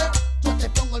chocolate. Yo te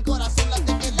pongo el corazón,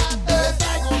 late que late. Te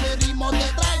traigo mi ritmo,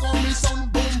 te traigo mi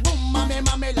son. Boom, boom, mame,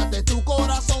 mame, late tu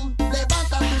corazón.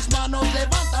 Levanta tus manos,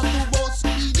 levanta tu voz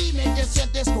y dime qué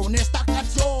sientes con esta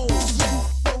canción.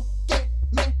 Siento que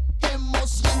me quemo,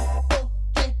 siento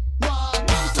que no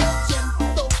aguanto.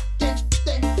 Siento que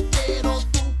te quiero,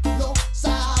 tú no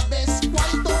sabes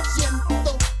cuánto.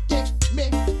 Siento que me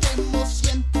quemo,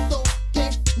 siento que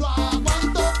no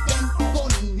aguanto. Ven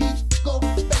conmigo,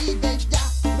 baby, ya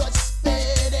no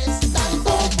esperes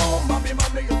tanto. Bom, mami,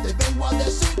 mami, yo te vengo a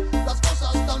decir las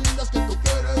cosas tan lindas que tú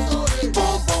quieres oír.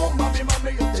 Bom, bom, mami,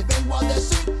 mami, yo te vengo a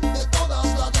decir de todas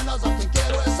las ganas a que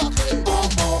quiero es a ti. Bom,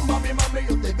 bom, mami, mami,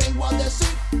 yo te vengo a decir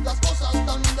las cosas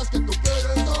tan lindas que tú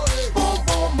quieres oír. Bom,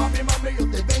 bom, mami, mami, yo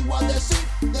te vengo a decir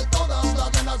de todas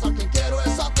las ganas a que quiero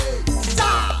es a ti.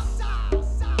 ¡Sa!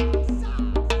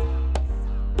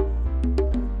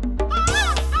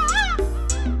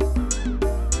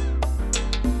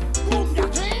 Cumbia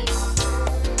Kings.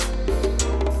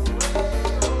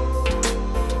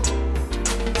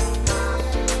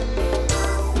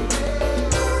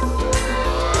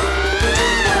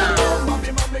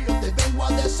 Mami, mami, yo te vengo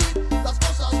a decir las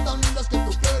cosas tan lindas que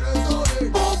tú quieres oír.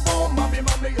 Bom, bom, mami,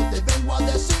 mami, yo te vengo a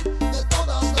decir de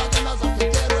todas las ganas a que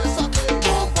quiero es a ti.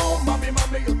 Bom, bom, mami,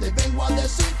 mami, yo te vengo a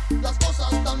decir las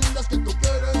cosas tan lindas que tú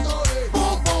quieres oír.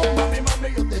 Bom, bom, mami,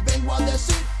 mami, yo te vengo a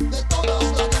decir de todas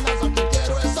las ganas a que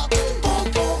quiero es a ti.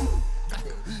 Bom, bom.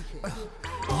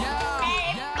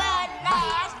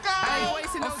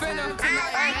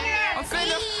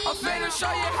 I'm finna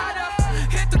show you how to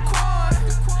hit the quad,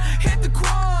 hit the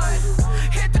quad,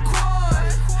 hit the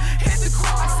quad, hit the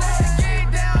quad. I said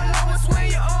get down low and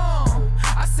swing your arm.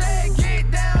 I said get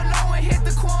down low and hit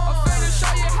the quad. I'm finna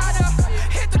show you how to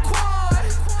hit the quad,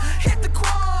 hit the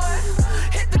quad,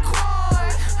 hit the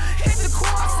quad, hit the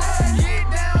quad. I said get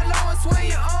down low and swing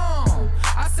your arm.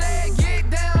 I said get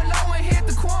down low and hit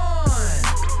the quad.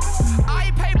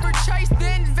 I paper chase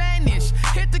then vanish.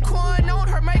 Hit the quad on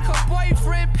her, make her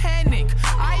boyfriend panic.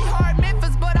 I heart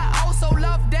Memphis, but I also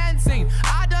love dancing.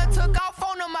 I done took off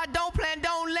on them, I don't plan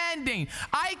on landing.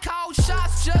 I call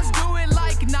shots, just do it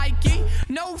like Nike.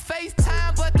 No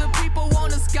FaceTime, but the people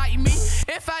wanna Skype me.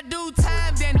 If I do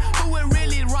time, then who would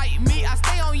really write me? I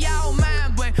stay on y'all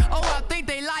mind, but oh, I think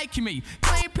they like me.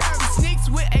 Plain pair of sneaks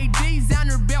with a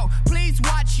designer belt. Please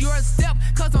watch your step,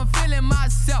 cause I'm feeling feeling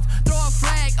myself. Throw a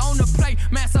flag on the plate,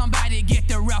 man, somebody get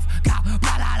the ref. Go,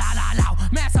 blah, la, la, la, la.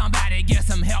 Man, somebody get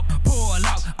some help. Pull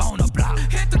up on the block.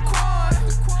 Hit the quad,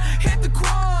 hit the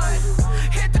quad,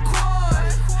 hit the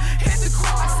quad, hit the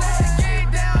quad. I said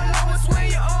get down low and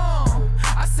swing your arm.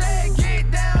 I said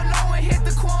get down low and hit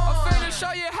the quad. I'm finna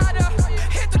show you how to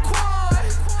hit the quad,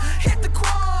 hit the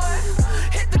quad,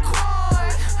 hit the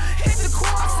quad, hit the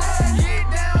quad. I said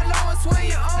get down low and swing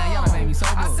your arm. Now y'all made me so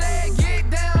good. I said get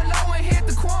down low and hit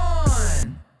the quad.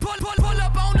 Pull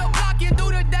up on the block and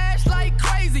do the dash like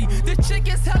crazy. The chick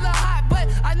is hella hot, but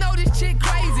I know this chick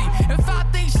crazy. If I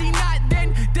think she not,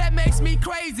 then that makes me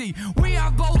crazy. We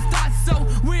are both thoughts, so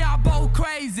we are both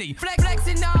crazy.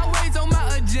 Flexing always on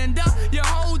my agenda. Your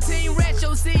whole team rich,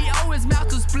 your CEO is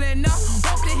Malcolm Splendor.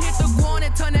 Hope to hit the guan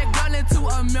and turn that girl into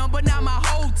a member. Now my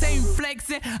whole team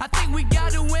flexing. I think we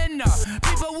got a winner.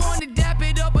 People want to dap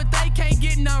it up, but they can't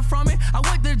get none from it. I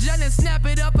went to jail and snap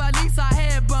it up, at least I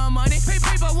had bum money.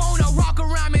 People wanna rock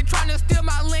around me, trying to steal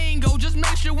my lingo. Just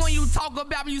make sure when you talk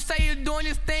about me, you say you're doing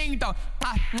this thing though.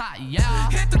 Yeah.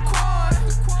 Hit the quad,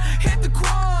 hit the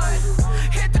quad,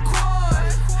 hit the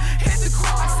quad, hit the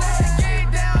quad. I said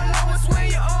get down low and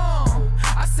swing your arm.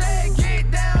 I said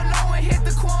get down low and hit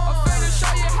the quad. I'm finna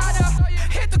show you how to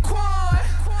hit the quad,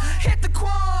 hit the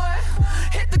quad,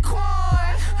 hit the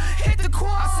quad, hit the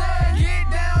quad. I said get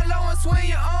down low and swing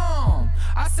your arm.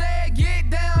 I said get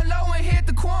down low and hit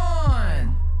the quad.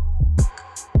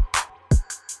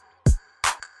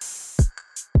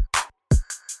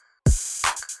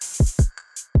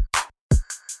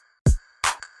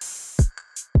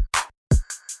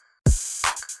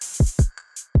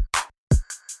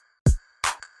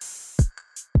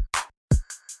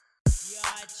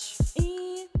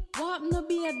 What no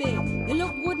baby? You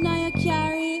look good now you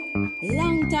carry.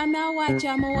 Long time I watch you,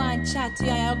 I want chat to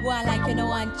you, you go on like you don't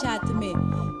want chat to me.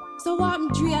 So what I'm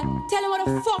Drea? Tell him what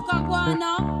the fuck I go on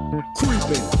now.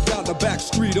 Creeping down the back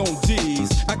street on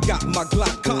D's. I got my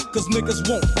Glock cocked cause niggas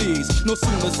want these. No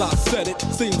soon as I said it,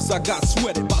 seems I got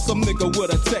sweated by some nigga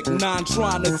with a Tech 9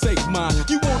 trying to take mine.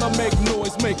 You wanna make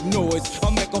noise, make noise.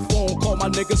 I'll make a phone call, my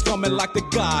niggas coming like the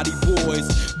Gotti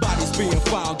boys. Bodies being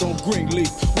found on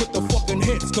Greenleaf with the fucking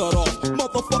heads cut off.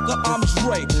 Motherfucker, I'm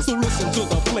Dre. So listen to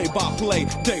the play-by-play,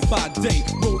 day by day.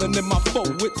 Rolling in my 4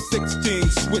 with 16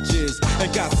 switches.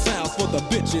 And got sounds for the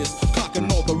bitches, clocking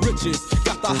all the riches.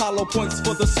 Got the hollow points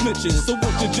for the snitches. So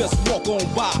won't you just walk on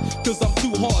by, cause I'm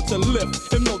too hard to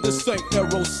lift. And no, this ain't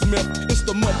Aerosmith, it's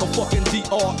the motherfucking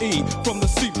DRE from the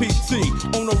CPT.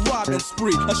 On a riding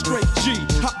spree, a straight G.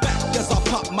 Hop back as I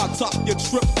pop my top, you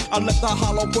trip. I let the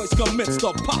hollow points commence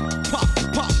to pop, pop,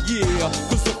 pop, yeah.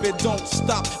 Cause if it don't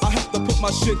stop, I have to put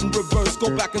my shit in reverse. Go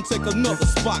back and take another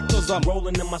spot, cause I'm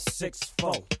rolling in my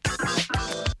 6-4.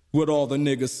 What all the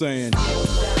niggas saying?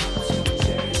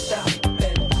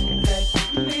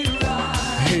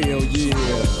 Hell yeah.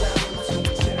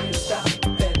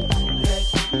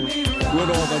 What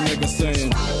all the niggas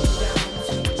saying?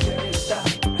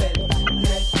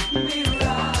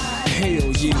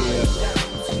 Hell yeah.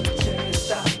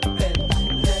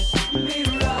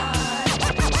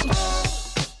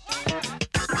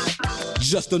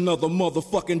 Just another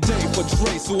motherfucking day for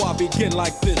Dre, so I begin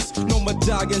like this. No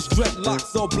medallions,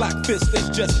 dreadlocks, or black fists. It's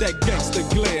just that gangster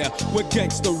glare with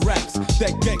gangster raps.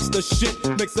 That gangster shit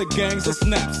makes the gangs of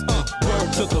snaps.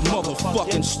 Word to the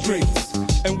motherfucking streets.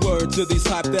 And word to these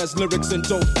hype-ass lyrics and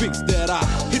dope beats that I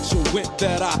hit you with,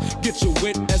 that I get you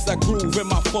with as I groove in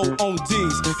my 4 on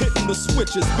D's. Hitting the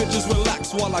switches, bitches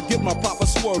relax while I get my proper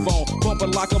swerve on.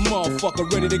 Bumping like a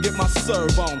motherfucker, ready to get my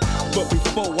serve on. But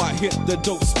before I hit the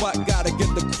dope spot, gotta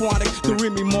get the chronic, the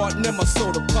Remy Martin and my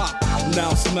soda pop. Now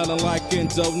I'm smelling like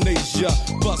Indonesia.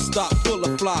 Bus stop full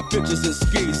of fly bitches and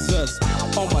skeezers.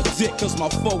 On my dick cause my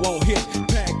 4 on hit.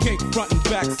 Pancake front and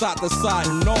back, side to side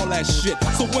and all that shit.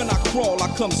 So when I crawl, I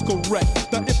comes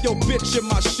correct. Now if your bitch in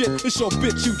my shit, it's your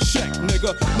bitch you check,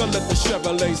 nigga. Now let the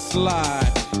Chevrolet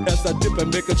slide as I dip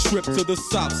and make a trip to the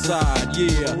south side,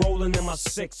 yeah. Rolling in my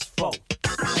 6-4.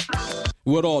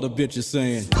 What all the bitches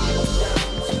saying?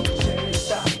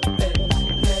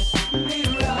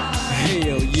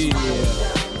 Hell yeah.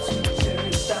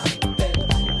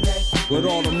 What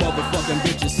all the motherfucking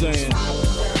bitches saying?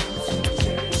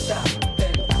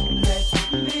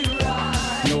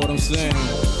 Know what I'm saying?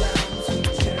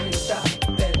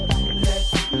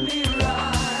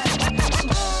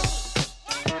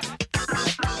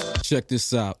 Check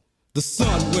this out. The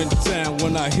sun went down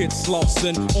when I hit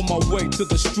Slauson. On my way to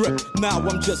the strip, now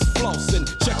I'm just flossing.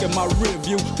 Checking my rear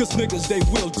view, cause niggas they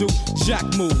will do jack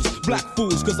moves. Black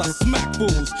fools, cause I smack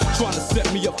fools. Trying to set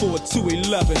me up for a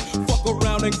 211. Fuck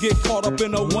around and get caught up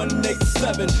in a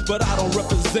 187. But I don't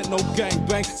represent no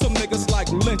gangbang. Some niggas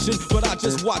like lynching, but I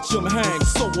just watch them hang.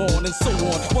 So on and so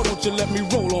on, why don't you let me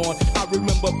roll on? I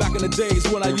remember back in the days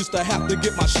when I used to have to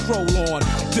get my stroll on.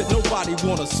 Did nobody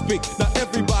wanna speak? Now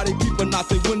everybody peeping out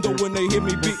the window when they hear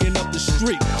me beating up the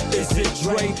street. Is it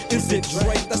Dre? Is it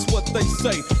Dre? That's what they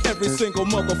say every single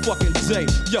motherfucking day.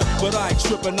 Yo, but I ain't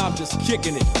tripping, I'm just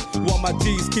kicking it. While my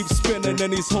D's keep spinning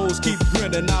and these hoes keep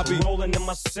grinning, I'll be rolling in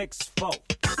my 6-4.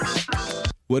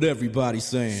 What everybody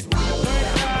saying?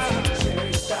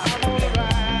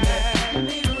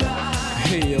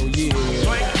 Hell yeah.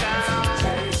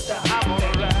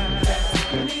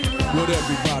 What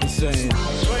everybody saying?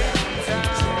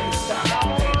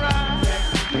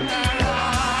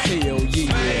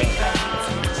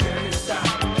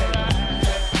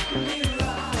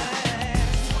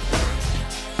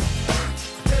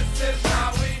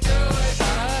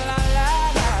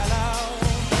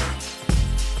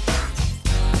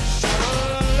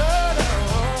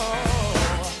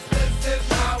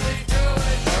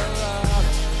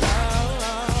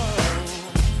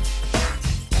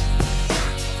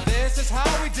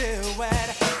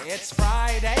 It's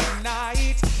Friday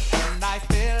night and I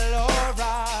feel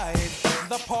alright.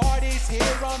 The party's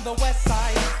here on the west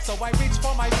side, so I reach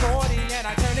for my 40 and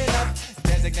I turn it up.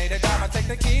 Designated driver, take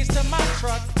the keys to my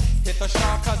truck. Hit the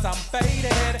shop cause I'm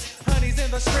faded. Honey's in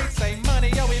the streets, say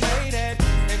money, yo we made it.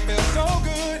 It feels so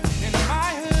good in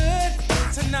my hood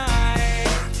tonight.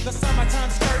 The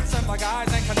summertime skirts and the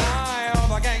guys ain't canine. All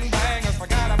the gangbangers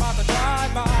forgot about the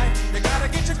drive-by. You gotta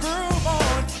get your groove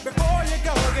on before you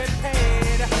go get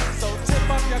paid. So tip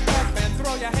up your cup and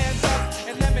throw your hands up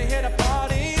and let me hear the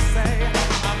party say,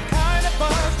 I'm kinda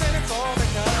buzzed and it's all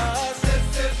because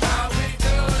this is how we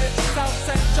do it. South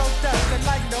Central does it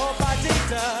like nobody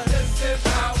does. This is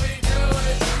how we do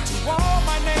it. To all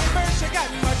my neighbors, you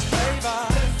got much flavor.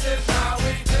 This is how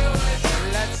we do it.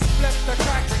 Let's flip the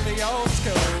track, bring the old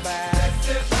school back.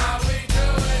 This is how we do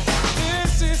it.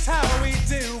 This is how we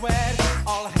do it.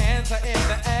 All hands are in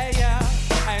the air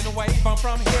and wave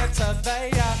from here to there.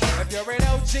 If you're an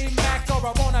OG Mac or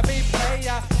a wannabe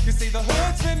player, you see the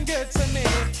hood's been good to me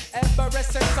ever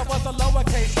since I was a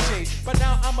lowercase G. But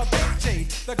now I'm a big G.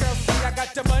 The girls see I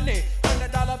got the money,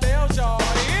 $100 bills, y'all.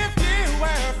 If you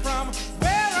were from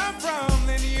where I'm from,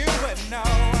 then you would know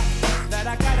that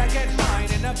I gotta get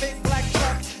mine in a big black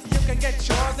truck. You can get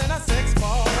yours in a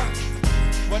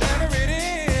 6-4. Whatever it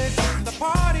is, the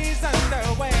party's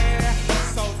underway.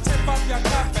 So tip up your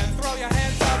cup and throw your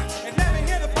hands up and let me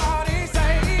hear the party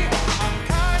say, I'm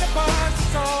kinda buzzed,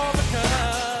 it's all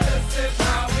because this is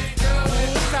how we do it.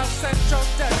 South Central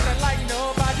does it like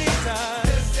nobody does.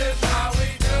 This is how we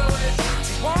do it.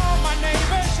 To all my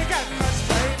neighbors, you got much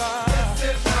flavor.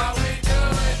 This is how we do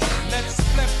it. Let's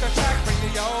flip the track, bring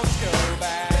the old school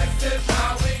back. This is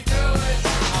how we do it.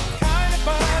 I'm kinda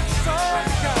buzzed, it's all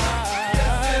because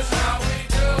this is how we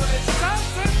do it. South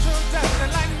Central does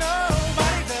it like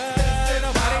nobody does.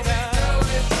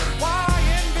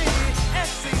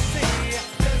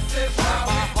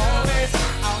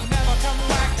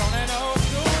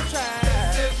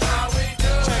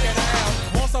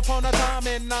 Upon a time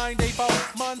in 94,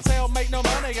 Montel made no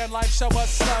money and life show was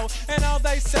slow. And all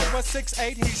they said was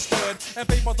 6'8" he stood. And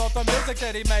people thought the music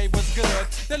that he made was good.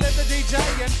 They lived the DJ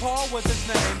and Paul was his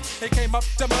name. He came up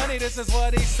to money, this is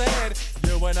what he said.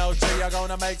 You and OG are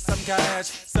gonna make some cash.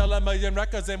 Sell 1 million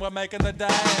records and we're making the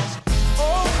dash.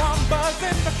 Oh, I'm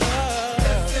buzzing because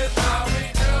this is how we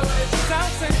do it.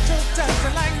 South Central does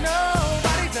it like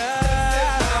nobody does.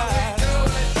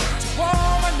 To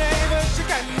all my neighbors, you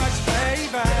got much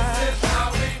flavor. This is how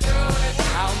we do it.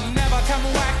 I'll never come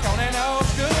whack on an old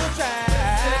school track.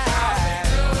 This is how we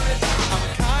do it. I'm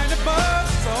kinda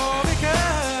buzzed, all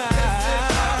because this is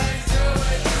how we do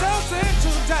it. South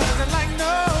Central does it like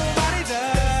nobody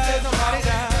does. Nobody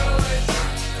does.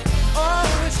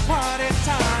 Oh, it's party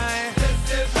time.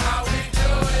 This is how we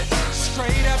do it.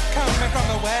 Straight up coming from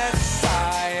the west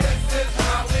side. This is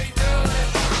how we do it.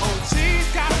 Oh, she's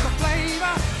got the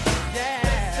flavor.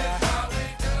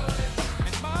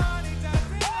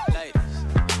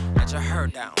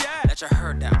 Down. Let your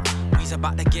hair down. We's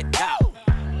about to get out.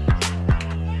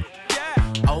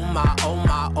 Oh my, oh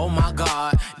my, oh my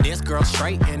God. This girl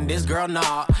straight and this girl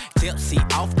not. Tipsy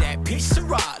off that piece of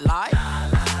rock like.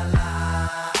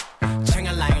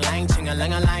 Ching-a-lang-lang,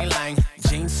 ching-a-lang-a-lang-lang.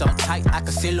 Jeans so tight I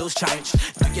can see loose change.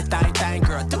 Do your thing,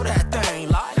 girl, do that thing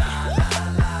like.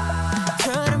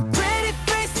 Couldn't breathe.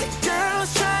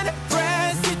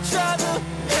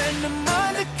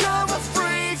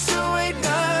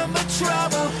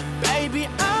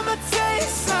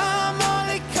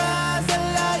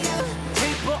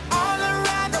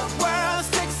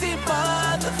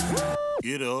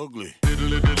 Get ugly. Yeah.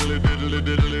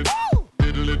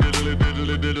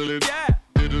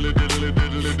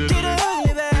 Get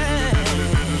ugly, baby.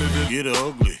 Get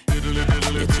ugly.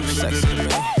 You're too sexy to me.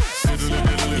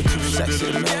 You're too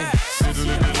sexy to me.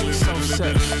 So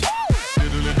sexy.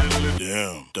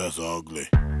 Damn, that's ugly.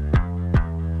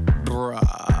 Bruh.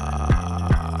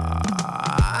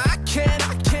 I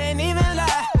can't even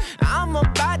lie. I'm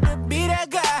about to be that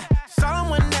guy.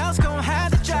 Someone else gon'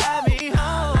 have to drive me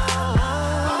home.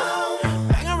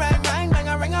 Bang a rang, bang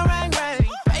a ring a rang, rang.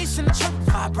 Bass in the truck,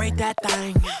 vibrate that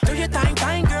thing. Do your thing,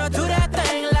 girl, do that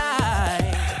thing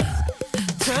like.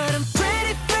 To them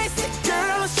pretty faced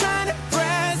girls trying to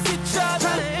press each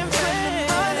other.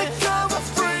 Undercover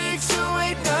freaks who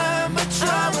ain't nothing but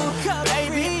trouble.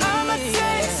 Baby, I'ma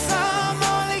take some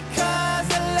only 'cause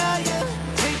I love you.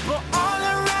 People all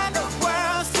around the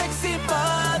world, sexy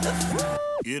motherfucker.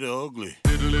 Get ugly.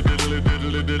 Get ugly,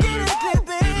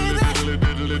 baby.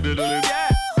 Yeah.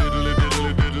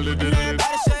 And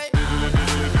everybody say,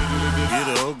 get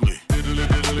ugly.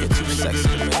 You're too sexy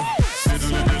to me.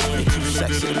 You're too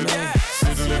sexy to me.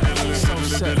 So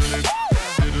sexy.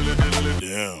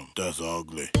 Damn, that's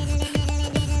ugly.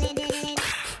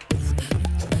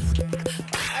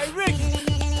 Hey, Ricky.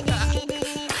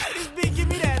 Hey, this beat give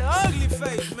me that ugly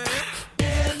face, man.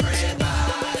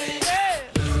 Everybody,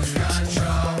 lose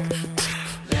control.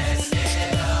 Let's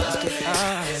get up.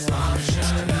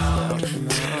 Dysfunctional.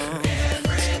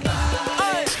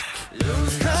 Everybody,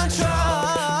 lose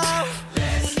control.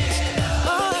 Let's get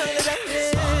up.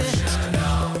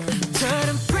 Dysfunctional. To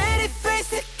them pretty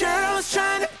faced girls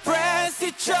trying to press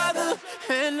each other,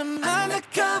 and them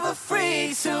undercover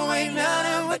freaks who ain't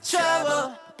nothing but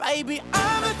trouble. Baby,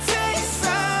 I'ma take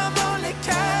some only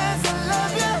 'cause I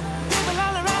love you. People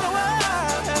all around the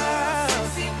world,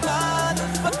 sexy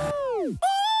motherfucker.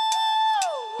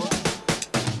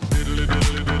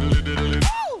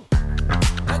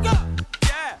 Let go,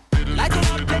 yeah. Light it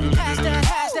up and pass that,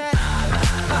 pass that.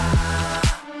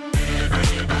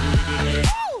 Everybody,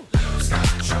 lose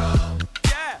control.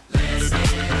 Yeah, let's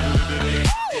get ugly.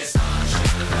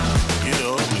 Dysfunctional. Get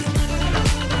ugly.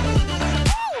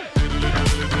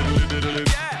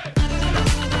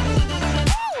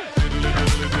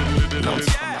 No,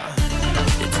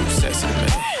 you're too sexy to me.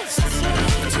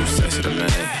 You're too sexy to me.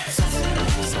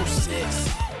 So sexy.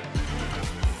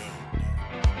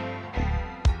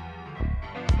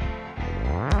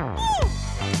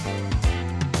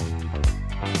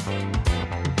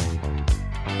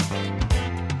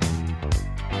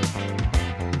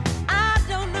 I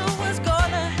don't know what's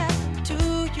gonna happen to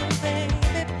you, baby,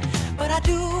 but I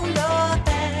do know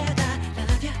that I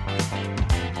love you.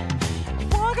 You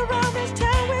walk around this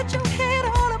town with your head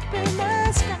all up in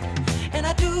the sky, and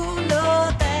I do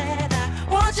know that I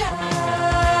want you.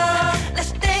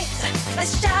 Let's dance,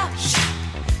 let's shout,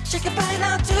 shake your body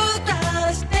down to the ground.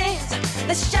 Let's dance,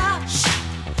 let's shout,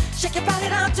 shake your body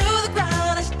down to the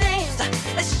ground. Let's dance,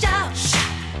 let's shout,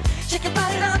 shake your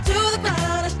body down to the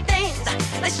ground. Let's dance,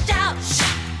 let's shout,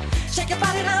 shake your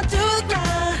body down to the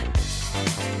ground.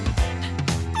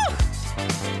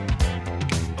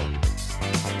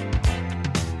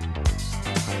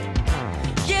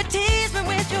 You tease me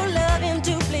with your loving,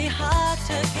 doubly hard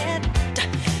to get,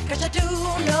 'cause I do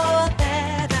know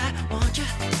that I want you.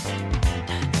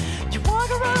 You walk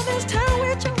around this town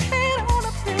with your head all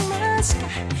up in the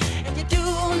sky, and you do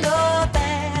know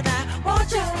that I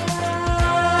want you.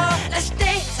 Let's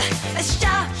dance, let's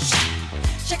shout,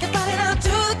 shake your body down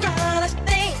to the ground. Let's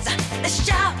dance, let's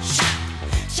shout,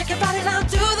 shake your body down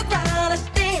to the ground. Let's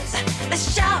dance,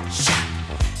 let's shout,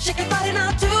 shake your body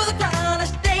down to the ground.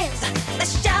 Let's dance,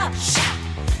 let's shout,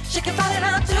 shake your body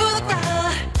down to the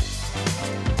ground.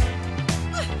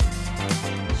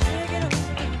 Shake it up.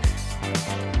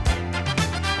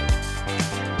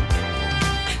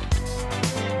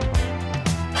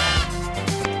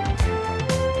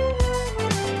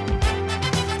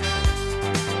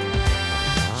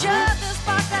 You're the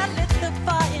spark that lit the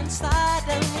fire inside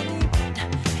of me,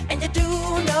 and you do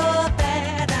know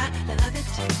that I love it.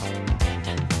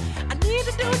 I need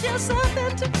to do just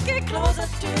something to get closer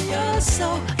to your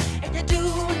soul, and you do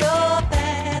know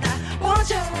that I want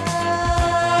you.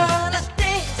 Let's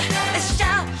dance, let's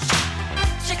shout,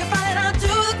 shake your body down to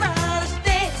the ground. Let's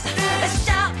dance, let's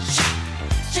shout,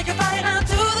 shake your body down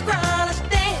to the ground. Let's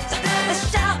dance, let's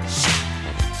shout,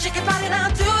 shake your body down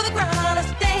to the ground.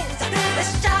 Let's dance,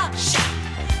 let's shout,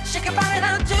 shake your body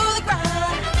down to the ground.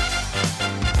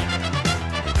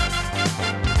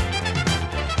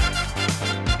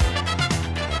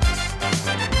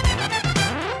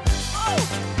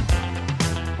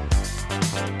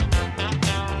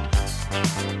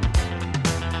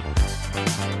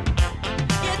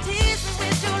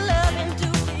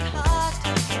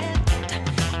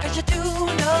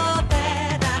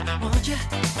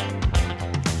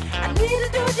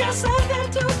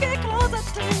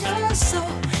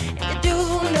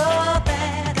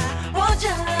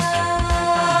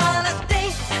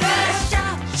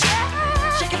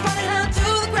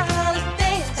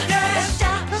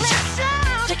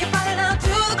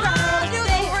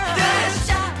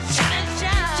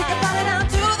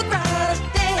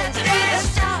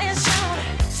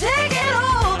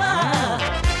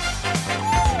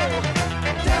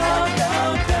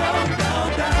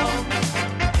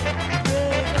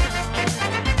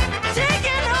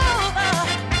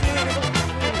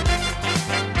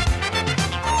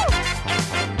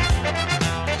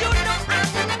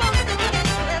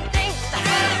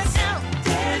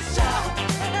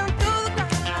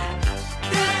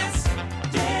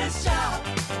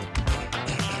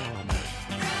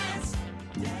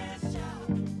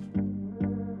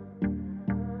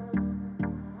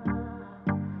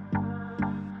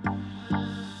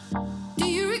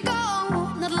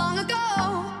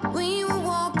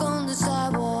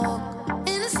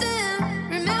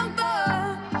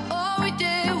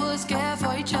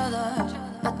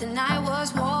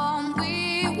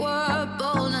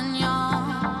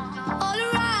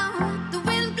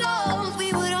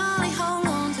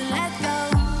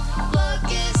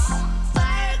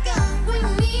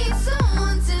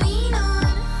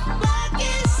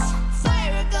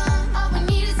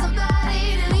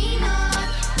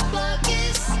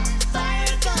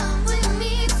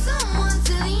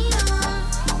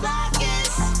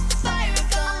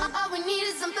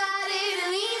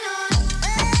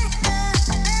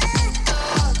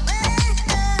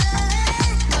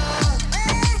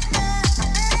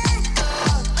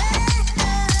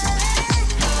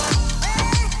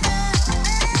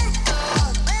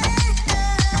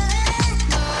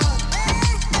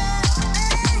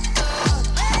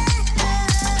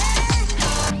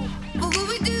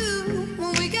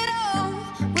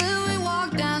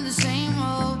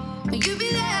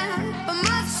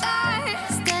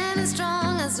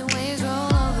 and waves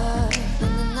roll over,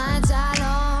 and the nights are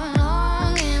long,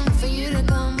 longing for you to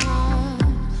come home.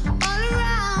 All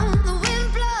around, the wind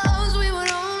blows, we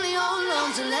would only hold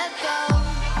on to let go.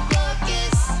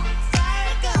 Focus,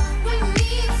 fire gun, we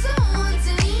need someone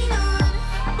to lean on.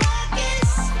 Focus,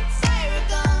 fire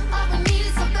gun, all we need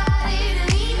is somebody to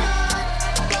lean on.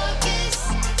 Focus,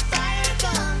 fire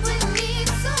gun, we need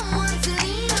someone to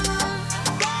lean on.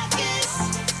 Focus,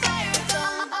 fire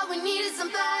gun, all we need is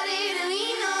somebody to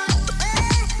lean on.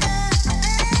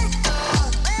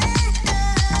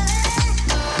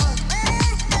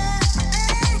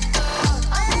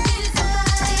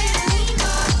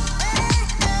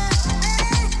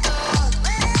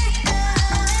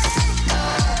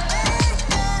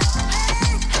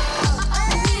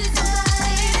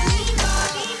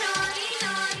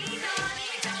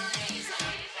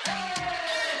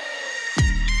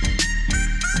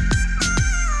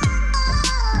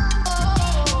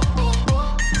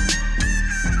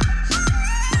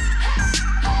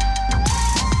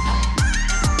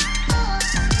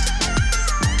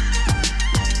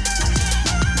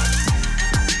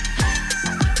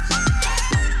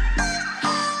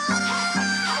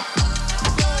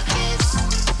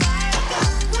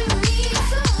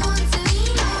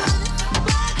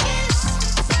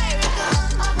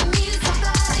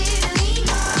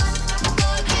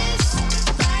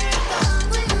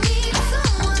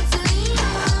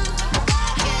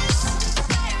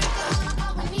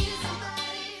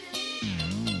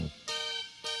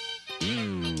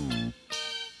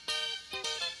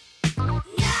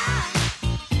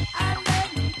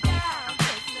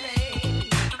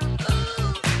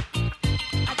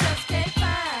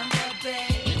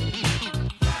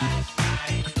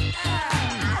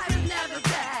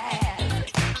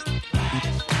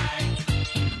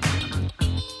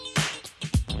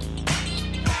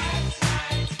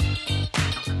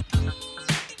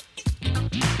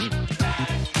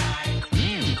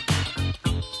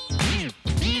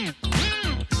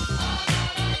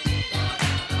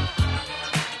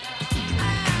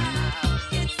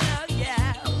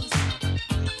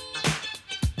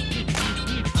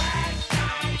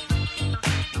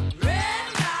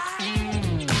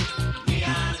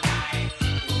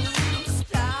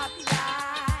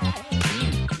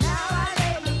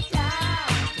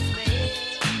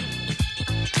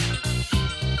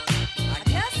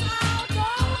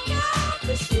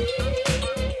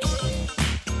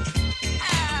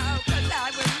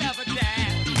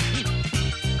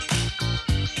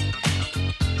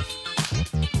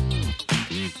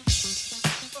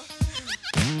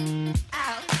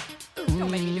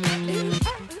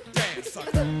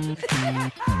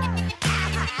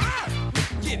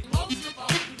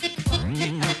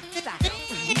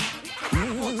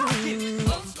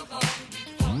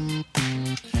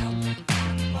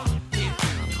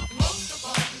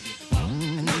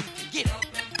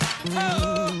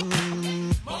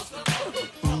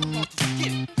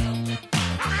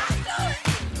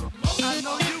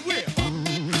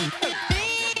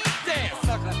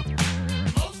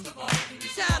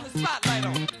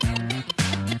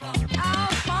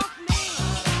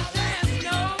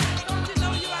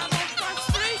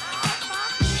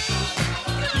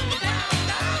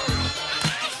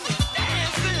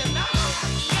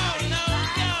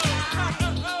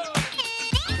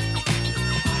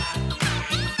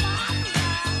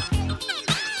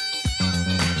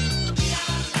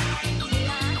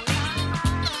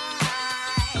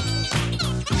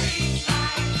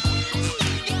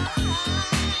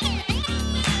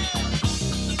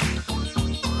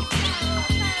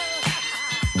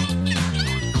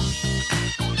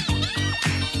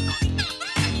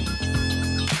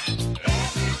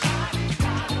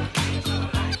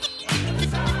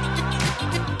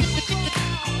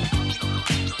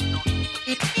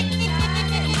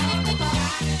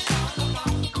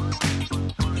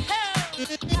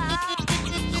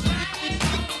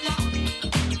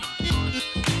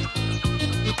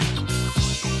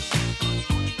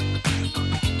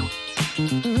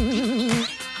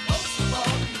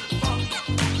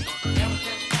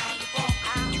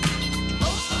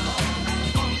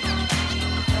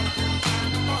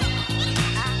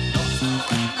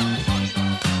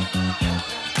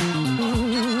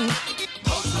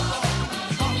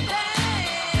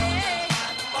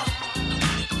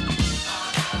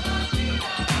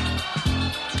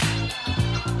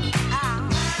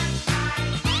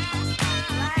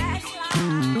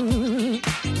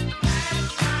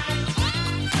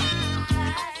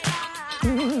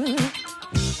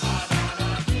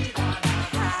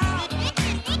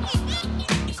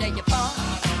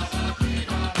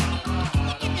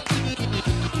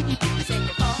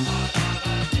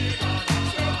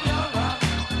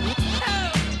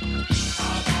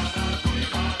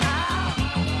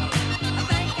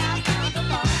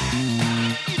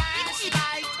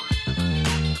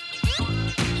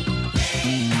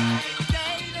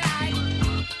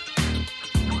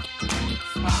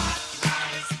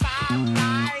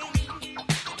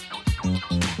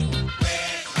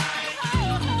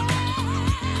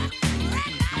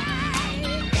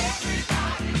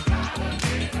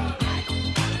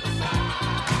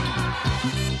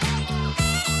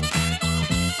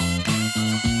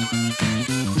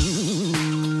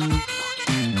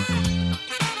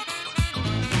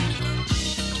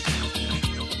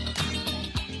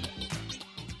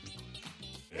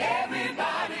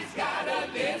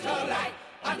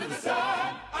 Under the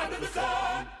sun, under the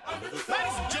sun, under the sun.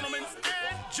 Ladies and gentlemen,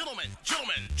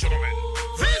 gentlemen,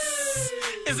 this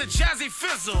is a Jazzy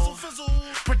Fizzle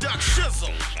production.